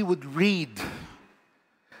 but he would read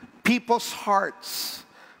people's hearts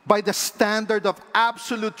by the standard of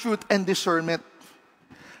absolute truth and discernment.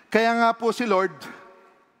 Kaya nga po si Lord,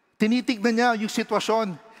 tinitignan niya yung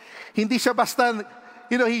sitwasyon. Hindi siya basta,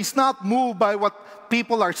 he's not moved by what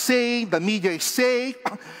people are saying, the media is saying,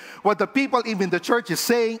 what the people, even the church, is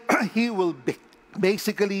saying. He will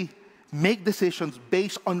basically make decisions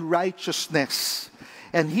based on righteousness.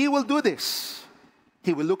 And he will do this.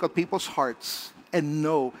 He will look at people's hearts and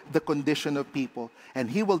know the condition of people. And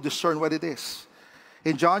he will discern what it is.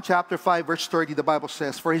 In John chapter 5, verse 30, the Bible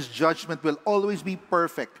says, for his judgment will always be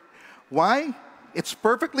perfect, Why? It's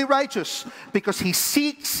perfectly righteous because he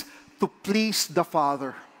seeks to please the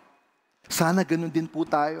Father. Sana ganun din po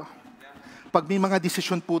tayo. Pag may mga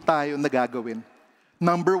desisyon po tayo na gagawin.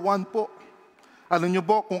 Number one po, alam niyo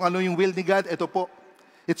po kung ano yung will ni God, ito po.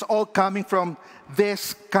 It's all coming from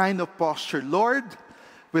this kind of posture. Lord,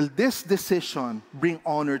 will this decision bring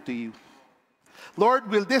honor to you?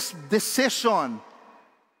 Lord, will this decision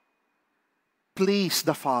please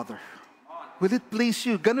the Father? Will it please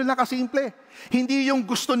you? Ganun lang kasimple. Hindi yung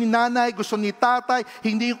gusto ni nanay, gusto ni tatay,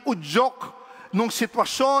 hindi yung udyok nung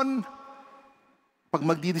sitwasyon. Pag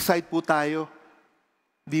magdi-decide po tayo,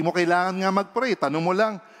 di mo kailangan nga mag-pray. Tanong mo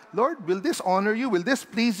lang, Lord, will this honor you? Will this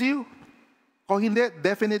please you? Kung hindi,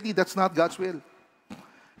 definitely that's not God's will.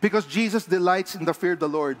 Because Jesus delights in the fear of the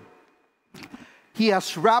Lord. He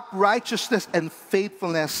has wrapped righteousness and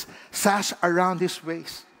faithfulness sash around his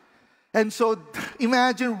waist. And so,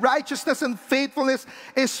 imagine righteousness and faithfulness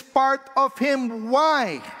is part of him.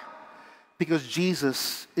 Why? Because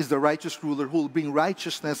Jesus is the righteous ruler who will bring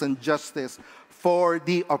righteousness and justice for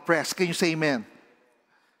the oppressed. Can you say amen?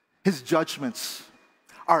 His judgments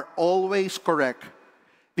are always correct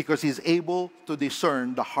because he's able to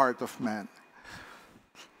discern the heart of man.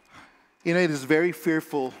 You know, it is very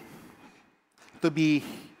fearful to be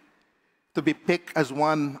picked as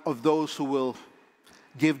one of those who will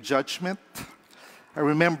give judgment. I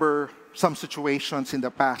remember some situations in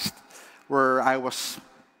the past where I was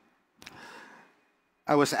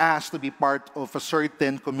asked to be part of a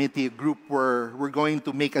certain committee group where we're going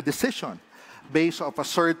to make a decision based on a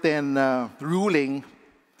certain ruling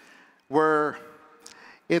where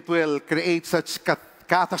it will create such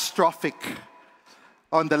catastrophic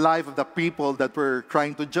on the life of the people that we're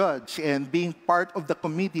trying to judge. And being part of the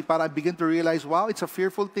committee, para I begin to realize, wow, it's a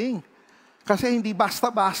fearful thing. Kasi hindi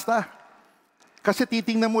basta-basta. Kasi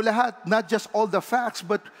titingnan mo lahat, not just all the facts,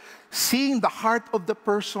 but seeing the heart of the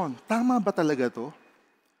person. Tama ba talaga to?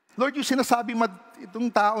 Lord, yung sinasabi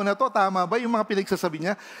itong tao na to, tama ba yung mga pinagsasabi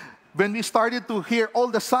niya? When we started to hear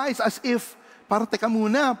all the signs as if, parang teka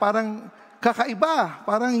muna, parang kakaiba,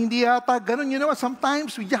 parang hindi yata ganun. You know what?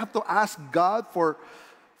 Sometimes we have to ask God for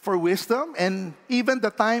wisdom, and even the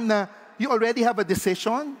time na you already have a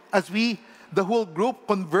decision, as the whole group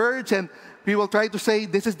converge and we will try to say,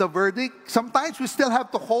 this is the verdict, sometimes we still have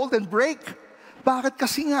to hold and break. Bakit?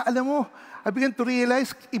 Kasi nga, alam mo, I begin to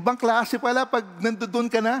realize, ibang klase pala pag nandoon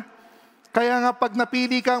ka na. Kaya nga pag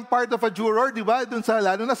napili kang part of a juror, di ba, dun sa,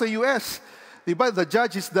 lalo na sa US, di ba, the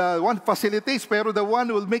judge is the one who facilitates, pero the one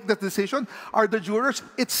who will make the decision are the jurors.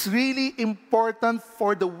 It's really important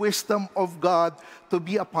for the wisdom of God to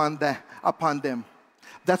be upon them.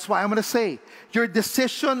 That's why I'm going to say, your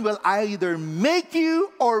decision will either make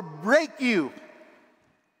you or break you.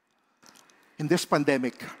 In this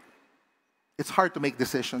pandemic, it's hard to make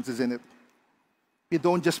decisions, isn't it? We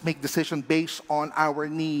don't just make decisions based on our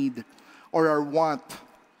need or our want.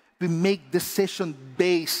 We make decisions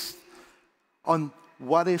based on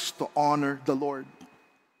what is to honor the Lord.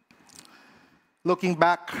 Looking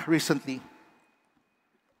back recently,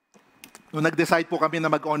 nung nag-decide po kami na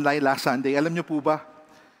mag-online last Sunday, alam niyo po ba,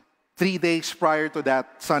 3 days prior to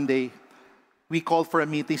that Sunday, we called for a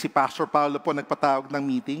meeting. Si Pastor Paulo po nagpatawag ng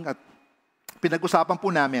meeting at pinag-usapan po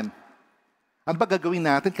namin. Ano ba gagawin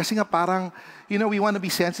natin? Kasi nga parang, you know, we want to be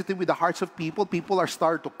sensitive with the hearts of people. People are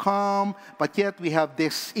starting to come, but yet we have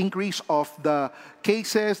this increase of the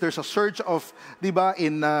cases. There's a surge of, di ba,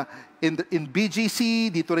 in BGC,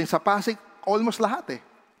 dito rin sa Pasig, almost lahat eh.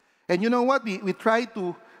 And you know what? We try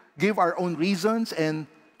to give our own reasons, and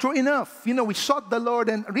true enough, you know, we sought the Lord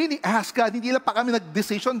and really asked God. Hindi lang pa kami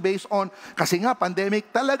nag-decision based on, kasi nga,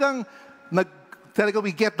 pandemic, talagang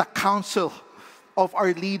we get the counsel of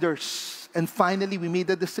our leaders. And finally, we made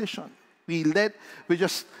a decision. We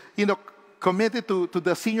just, you know, committed to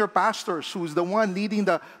the senior pastors who's the one leading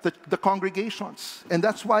the congregations. And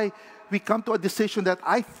that's why we come to a decision that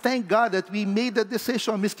I thank God that we made the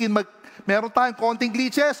decision. Miskin meron tayong konting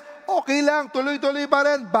glitches, okay lang, tuloy-tuloy pa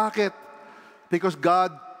rin. Bakit? Because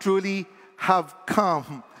God truly have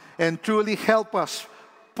come and truly help us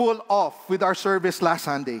pull off with our service last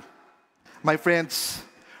Sunday. My friends,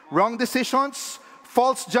 wrong decisions,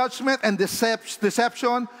 false judgment, and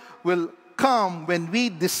deception will come when we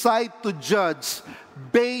decide to judge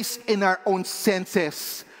based in our own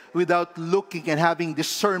senses without looking and having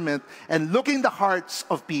discernment and looking the hearts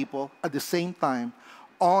of people at the same time,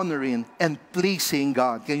 honoring and pleasing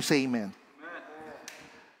God. Can you say amen?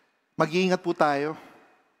 Mag-iingat po tayo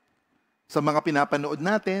sa mga pinapanood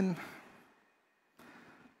natin.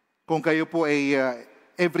 Kung kayo po ay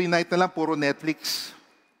every night na lang puro Netflix,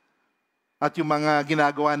 At yung mga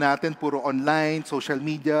ginagawa natin, puro online, social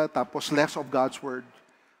media, tapos less of God's Word.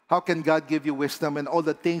 How can God give you wisdom and all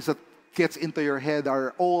the things that gets into your head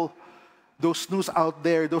are all those news out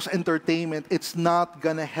there, those entertainment, it's not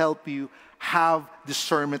gonna help you have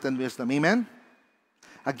discernment and wisdom. Amen?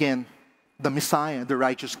 Again, the Messiah, the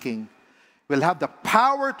righteous King, will have the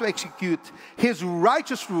power to execute His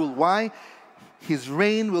righteous rule. Why? His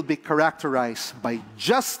reign will be characterized by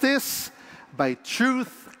justice, by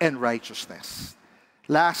truth, and righteousness.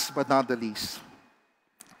 Last but not the least,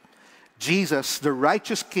 Jesus, the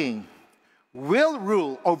righteous King, will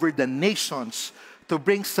rule over the nations to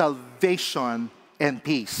bring salvation and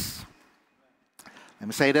peace. Let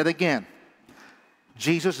me say that again.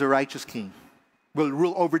 Jesus, the righteous King, will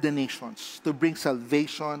rule over the nations to bring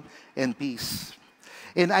salvation and peace.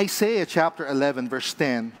 In Isaiah chapter 11, verse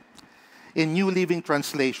 10, in New Living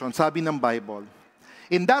Translation, sabi ng Bible,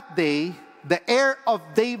 in that day, the heir of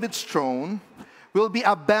David's throne will be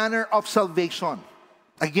a banner of salvation.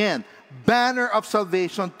 Again, banner of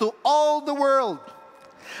salvation to all the world.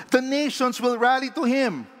 The nations will rally to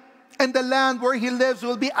him, and the land where he lives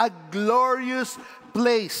will be a glorious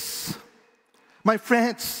place. My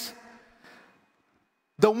friends,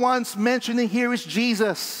 the ones mentioning here is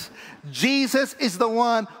Jesus. Jesus is the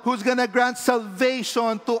one who's going to grant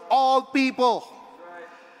salvation to all people.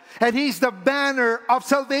 And He's the banner of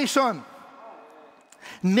salvation.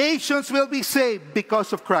 Nations will be saved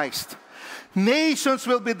because of Christ. Nations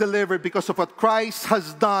will be delivered because of what Christ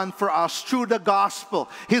has done for us through the gospel,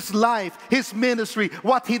 His life, His ministry,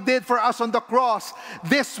 what He did for us on the cross.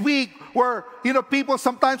 This week, where people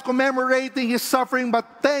sometimes commemorating His suffering, but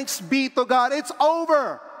thanks be to God, it's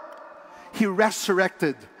over. He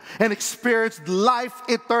resurrected and experienced life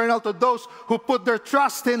eternal to those who put their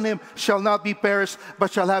trust in Him shall not be perished,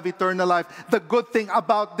 but shall have eternal life. The good thing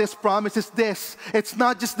about this promise is this: it's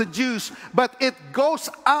not just the Jews, but it goes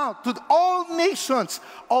out to all nations,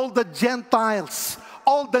 all the Gentiles,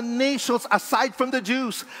 all the nations aside from the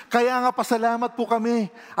Jews. Kaya nga pasalamat po kami.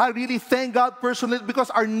 I really thank God personally because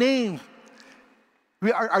our name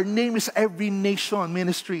is Every Nation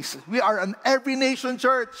Ministries. We are an Every Nation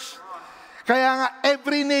church. Kaya nga,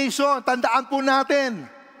 every nation, tandaan po natin,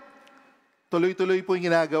 tuloy-tuloy po yung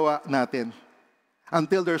ginagawa natin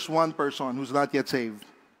until there's one person who's not yet saved.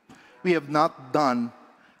 We have not done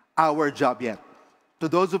our job yet. To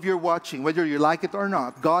those of you watching, whether you like it or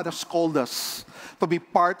not, God has called us to be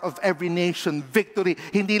part of Every Nation Victory.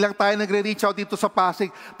 Hindi lang tayo nagre-reach out dito sa Pasig,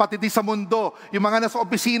 pati di sa mundo. Yung mga nasa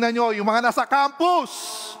opisina nyo, yung mga nasa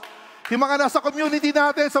campus, yung mga nasa community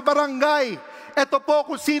natin, sa barangay. Ito po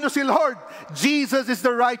kung sino si Lord. Jesus is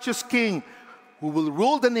the righteous King who will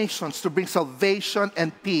rule the nations to bring salvation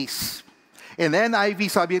and peace. In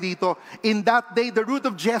NIV, sabi rito, in that day, the root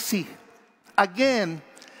of Jesse, again,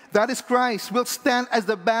 that is Christ, will stand as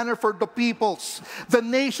the banner for the peoples. The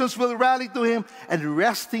nations will rally to Him, and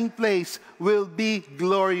resting place will be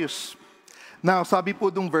glorious. Now, sabi po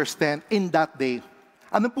dung verse 10, in that day.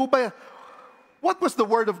 Ano po ba? What was the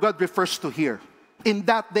word of God refers to here? In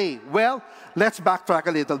that day. Well, let's backtrack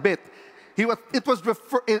a little bit.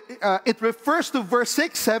 It refers to verse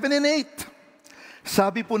 6, 7, and 8.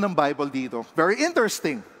 Sabi po ng Bible dito, very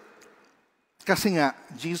interesting. Kasi nga,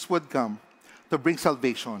 Jesus would come to bring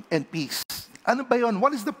salvation and peace. Ano ba yun?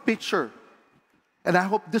 What is the picture? And I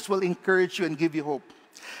hope this will encourage you and give you hope.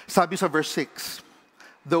 Sabi sa verse 6,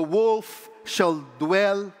 the wolf shall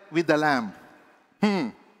dwell with the lamb.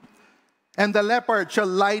 And the leopard shall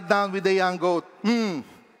lie down with the young goat.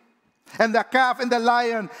 And the calf and the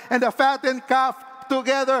lion and the fattened calf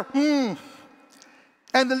together.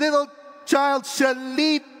 And the little child shall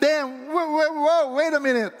lead them. Whoa, wait a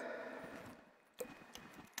minute.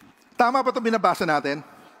 Tama ba ito binabasa natin?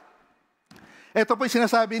 Ito po yung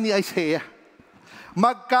sinasabi ni Isaiah.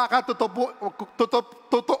 Totoo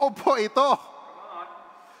po ito.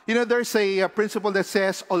 There's a principle that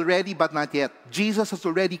says already but not yet. Jesus has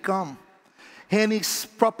already come. And He's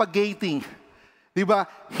propagating,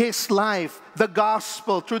 His life, the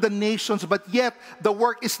gospel through the nations, but yet the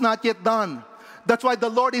work is not yet done. That's why the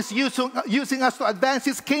Lord is using us to advance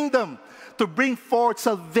His kingdom, to bring forth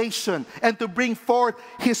salvation and to bring forth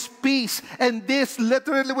His peace. And this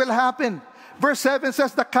literally will happen. Verse 7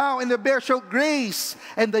 says, the cow and the bear shall graze,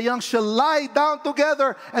 and the young shall lie down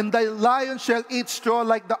together, and the lion shall eat straw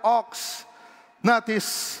like the ox, not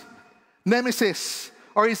his nemesis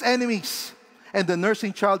or his enemies. And the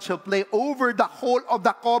nursing child shall play over the hole of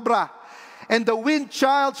the cobra. And the weaned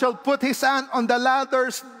child shall put his hand on the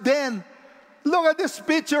ladder's den. Look at this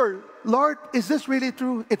picture. Lord, is this really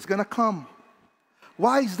true? It's going to come.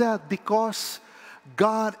 Why is that? Because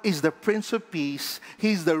God is the Prince of Peace.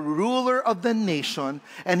 He's the ruler of the nation,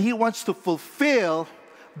 and He wants to fulfill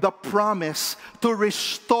the promise to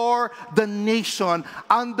restore the nation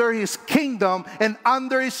under His kingdom and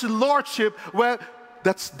under His lordship, where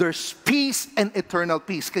there's peace and eternal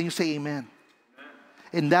peace. Can you say amen?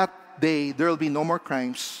 In that day, there will be no more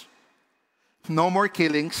crimes, no more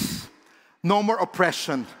killings, no more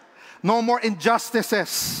oppression, no more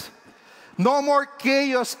injustices, no more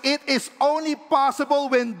chaos. It is only possible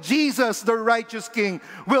when Jesus, the righteous King,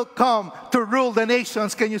 will come to rule the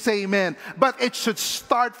nations. Can you say amen? But it should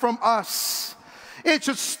start from us. It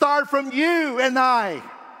should start from you and I.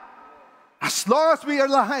 As long as we are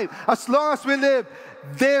alive, as long as we live,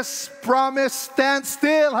 this promise stands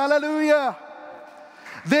still. Hallelujah.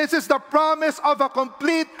 This is the promise of a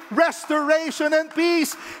complete restoration and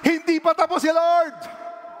peace. Hindi pa tapos si Lord.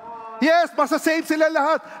 Yes, masasave sila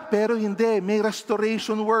lahat. Pero hindi, may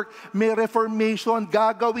restoration work, may reformation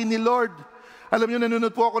gagawin ni Lord. Alam niyo,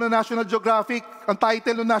 nanonood po ako ng National Geographic. Ang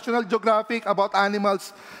title ng National Geographic about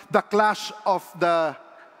animals, The Clash of the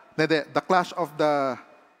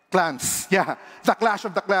Clans. Yeah, The Clash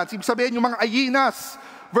of the Clans. Ibig sabihin, yung mga hyenas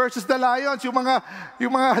versus the lions, yung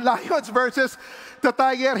mga lions versus the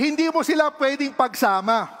tiger. Hindi mo sila pwedeng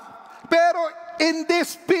pagsama. Pero in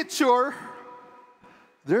this picture,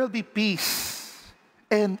 there will be peace.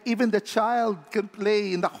 And even the child can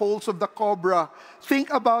play in the holes of the cobra.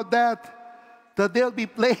 Think about that. That they'll be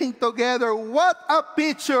playing together. What a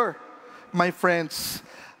picture! My friends,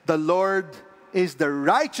 the Lord is the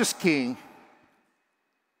righteous King.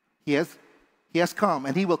 He has come,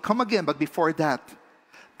 and He will come again. But before that,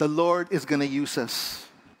 the Lord is going to use us.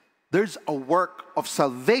 There's a work of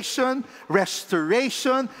salvation,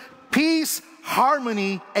 restoration, peace,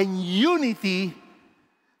 harmony, and unity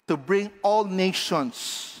to bring all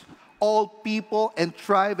nations, all people and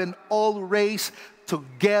tribe and all race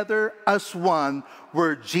together as one,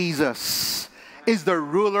 where Jesus is the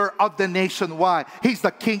ruler of the nation. Why? He's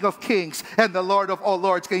the King of kings and the Lord of all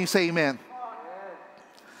lords. Can you say amen?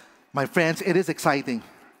 My friends, it is exciting.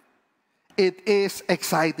 It is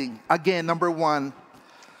exciting. Again, number one,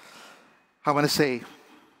 I want to say,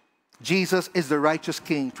 Jesus is the righteous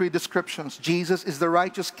King. 3 descriptions. Jesus is the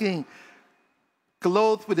righteous King,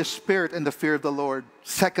 clothed with the Spirit and the fear of the Lord.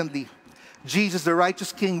 Secondly, Jesus, the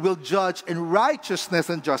righteous King, will judge in righteousness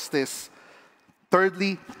and justice.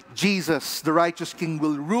 Thirdly, Jesus, the righteous King,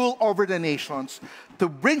 will rule over the nations to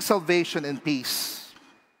bring salvation and peace.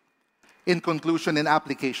 In conclusion and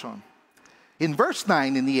application, in verse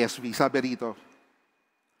 9 in ESV, sabi rito,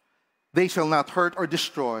 they shall not hurt or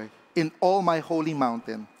destroy in all my holy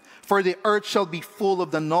mountain, for the earth shall be full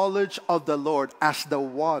of the knowledge of the Lord as the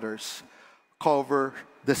waters cover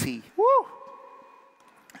the sea. Woo!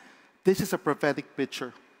 This is a prophetic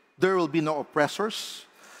picture. There will be no oppressors,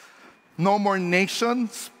 no more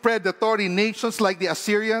nations, predatory nations like the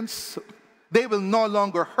Assyrians. They will no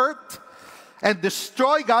longer hurt and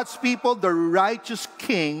destroy God's people. The righteous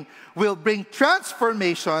King will bring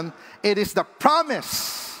transformation. It is the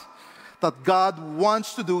promise that God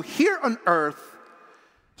wants to do here on earth,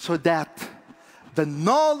 so that the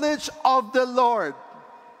knowledge of the Lord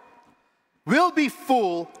will be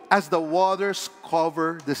full as the waters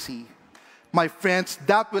cover the sea. My friends,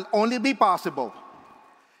 that will only be possible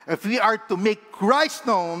if we are to make Christ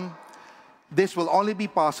known. This will only be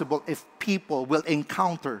possible if people will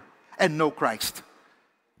encounter and know Christ.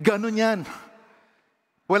 Ganun yan.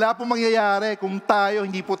 Wala pong mangyayari kung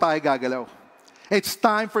hindi po tayo gagalaw. It's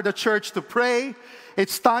time for the church to pray.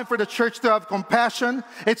 It's time for the church to have compassion.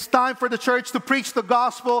 It's time for the church to preach the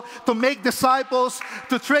gospel, to make disciples,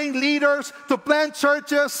 to train leaders, to plant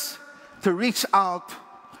churches, to reach out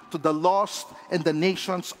to the lost and the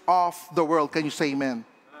nations of the world. Can you say amen?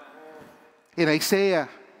 In Isaiah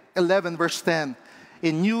 11 verse 10,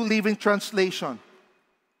 in New Living Translation,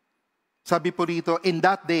 sabi po rito, in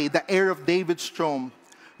that day, the heir of David's throne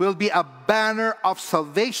will be a banner of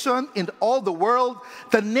salvation in all the world.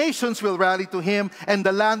 The nations will rally to Him, and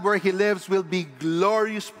the land where He lives will be a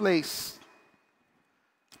glorious place.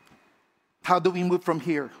 How do we move from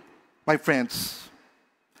here, my friends?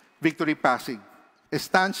 Victory Pasig,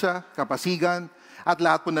 Estancia, Kapasigan, at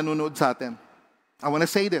lahat po nanonood sa atin. I want to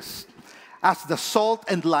say this. As the salt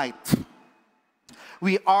and light,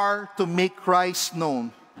 we are to make Christ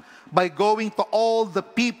known by going to all the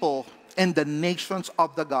people and the nations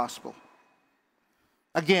of the gospel.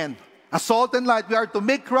 Again, as salt and light, we are to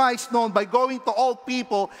make Christ known by going to all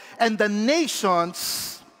people and the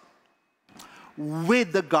nations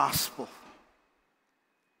with the gospel.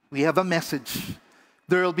 We have a message.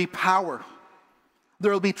 There will be power.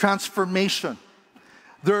 There will be transformation.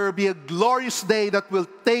 There will be a glorious day that will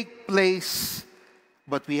take place,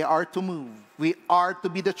 but we are to move. We are to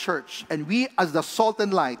be the church. And we, as the salt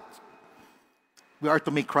and light, we are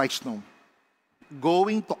to make Christ known.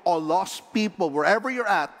 Going to all lost people, wherever you're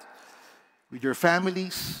at, with your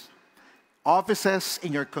families, offices,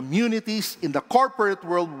 in your communities, in the corporate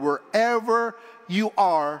world, wherever you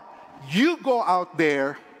are, you go out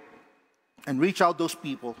there and reach out those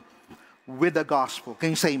people with the gospel. Can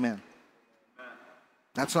you say amen?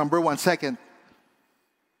 That's number one. Second,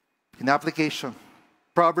 in application,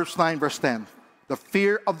 Proverbs 9 verse 10. The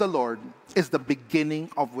fear of the Lord is the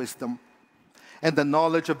beginning of wisdom, and the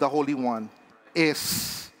knowledge of the Holy One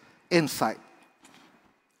is insight.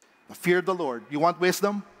 The fear of the Lord. You want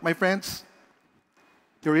wisdom, my friends?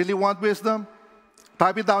 You really want wisdom?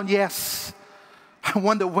 Type it down, yes. I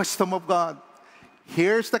want the wisdom of God.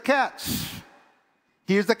 Here's the catch.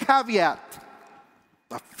 Here's the caveat.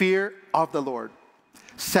 The fear of the Lord.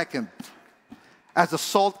 Second, as a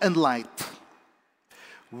salt and light,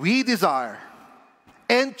 we desire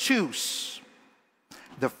and choose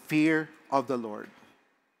the fear of the Lord.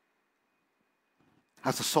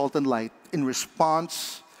 As a salt and light, in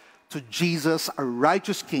response to Jesus, a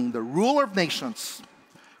righteous King, the ruler of nations,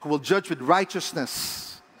 who will judge with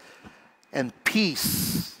righteousness and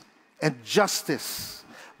peace and justice,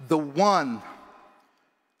 the one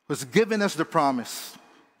who's given us the promise.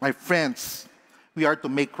 My friends, we are to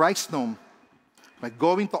make Christ known by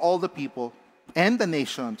going to all the people and the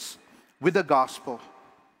nations with the gospel.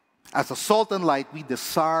 As a salt and light, we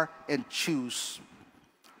desire and choose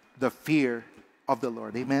the fear of the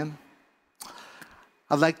Lord. Amen.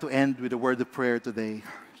 I'd like to end with a word of prayer today.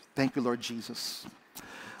 Thank you, Lord Jesus.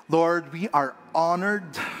 Lord, we are honored.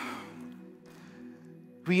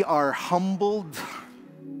 We are humbled.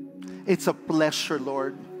 It's a pleasure,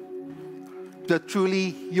 Lord, that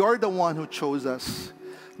truly you're the one who chose us.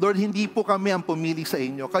 Lord, hindi po kami ang pumili sa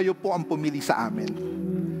inyo. Kayo po ang pumili sa amin.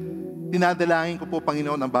 Dinadalangin ko po,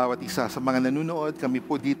 Panginoon, ang bawat isa sa mga nanunood, kami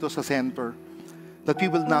po dito sa center, that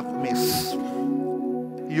we will not miss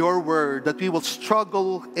your word, that we will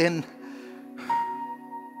struggle and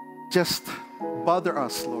just bother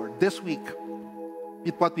us, Lord, this week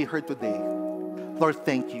with what we heard today. Lord,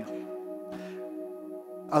 thank you.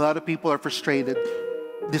 A lot of people are frustrated,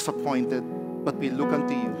 disappointed, but we look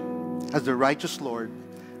unto you as the righteous Lord,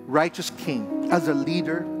 righteous King, as a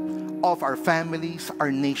leader of our families,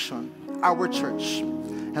 our nation, our church.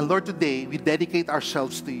 And Lord, today we dedicate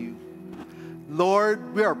ourselves to you.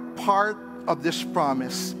 Lord, we are part of this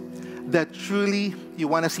promise that truly you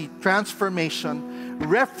want to see transformation,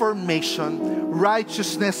 reformation,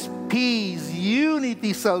 righteousness, peace,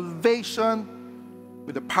 unity, salvation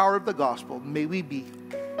with the power of the gospel. May we be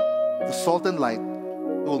the salt and light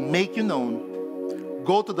that will make you known.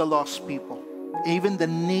 Go to the lost people, even the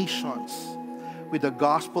nations, with the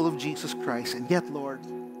gospel of Jesus Christ. And yet, Lord,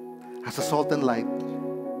 as a salt and light,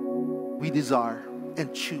 we desire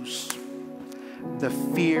and choose the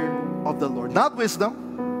fear of the Lord. Not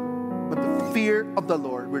wisdom, but the fear of the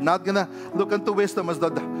Lord. We're not going to look into wisdom as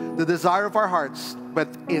the desire of our hearts, but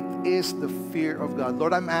it is the fear of God.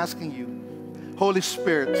 Lord, I'm asking you, Holy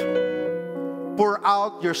Spirit, pour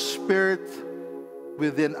out your Spirit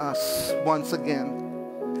within us once again.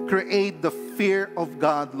 Create the fear of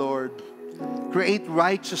God, Lord. Create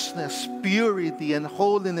righteousness, purity, and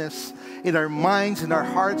holiness in our minds, in our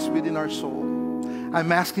hearts, within our soul.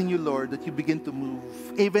 I'm asking you, Lord, that you begin to move.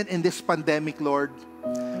 Even in this pandemic, Lord,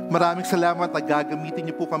 maraming salamat na gagamitin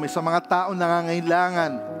niyo po kami sa mga taong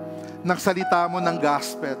nangangailangan ng salita mo ng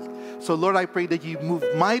gospel. So, Lord, I pray that you move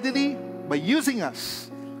mightily by using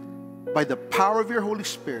us by the power of your Holy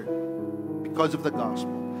Spirit because of the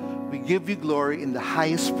gospel. We give you glory in the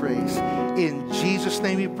highest praise. In Jesus'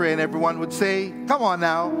 name we pray. And everyone would say, come on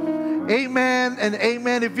now. Amen and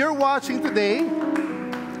amen. If you're watching today,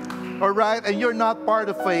 all right, and you're not part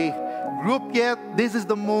of a group yet, this is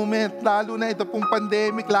the moment. Lalo na ito pong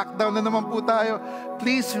pandemic, lockdown na naman po tayo.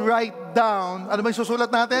 Please write down. Ano ba yung susulat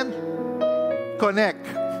natin? Connect.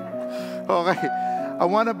 Okay. I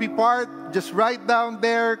want to be part. Just write down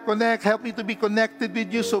there, connect, help me to be connected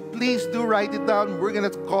with you. So please do write it down. We're going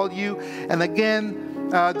to call you. And again,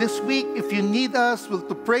 this week, if you need us, we'll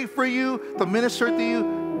to pray for you, to minister to you,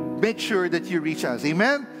 make sure that you reach us.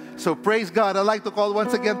 Amen? So praise God. I'd like to call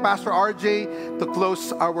once again Pastor RJ to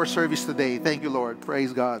close our service today. Thank you, Lord.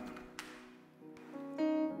 Praise God.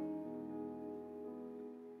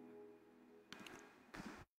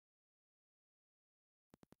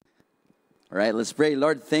 All right, let's pray.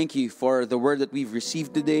 Lord, thank you for the word that we've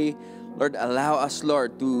received today. Lord, allow us,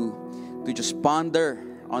 Lord, to just ponder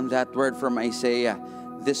on that word from Isaiah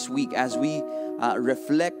this week as we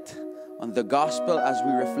reflect on the gospel, as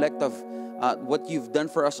we reflect of what you've done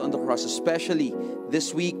for us on the cross, especially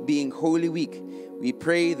this week being Holy Week. We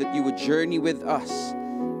pray that you would journey with us.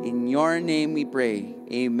 In your name we pray.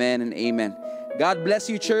 Amen and amen. God bless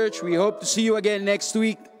you, church. We hope to see you again next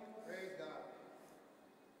week.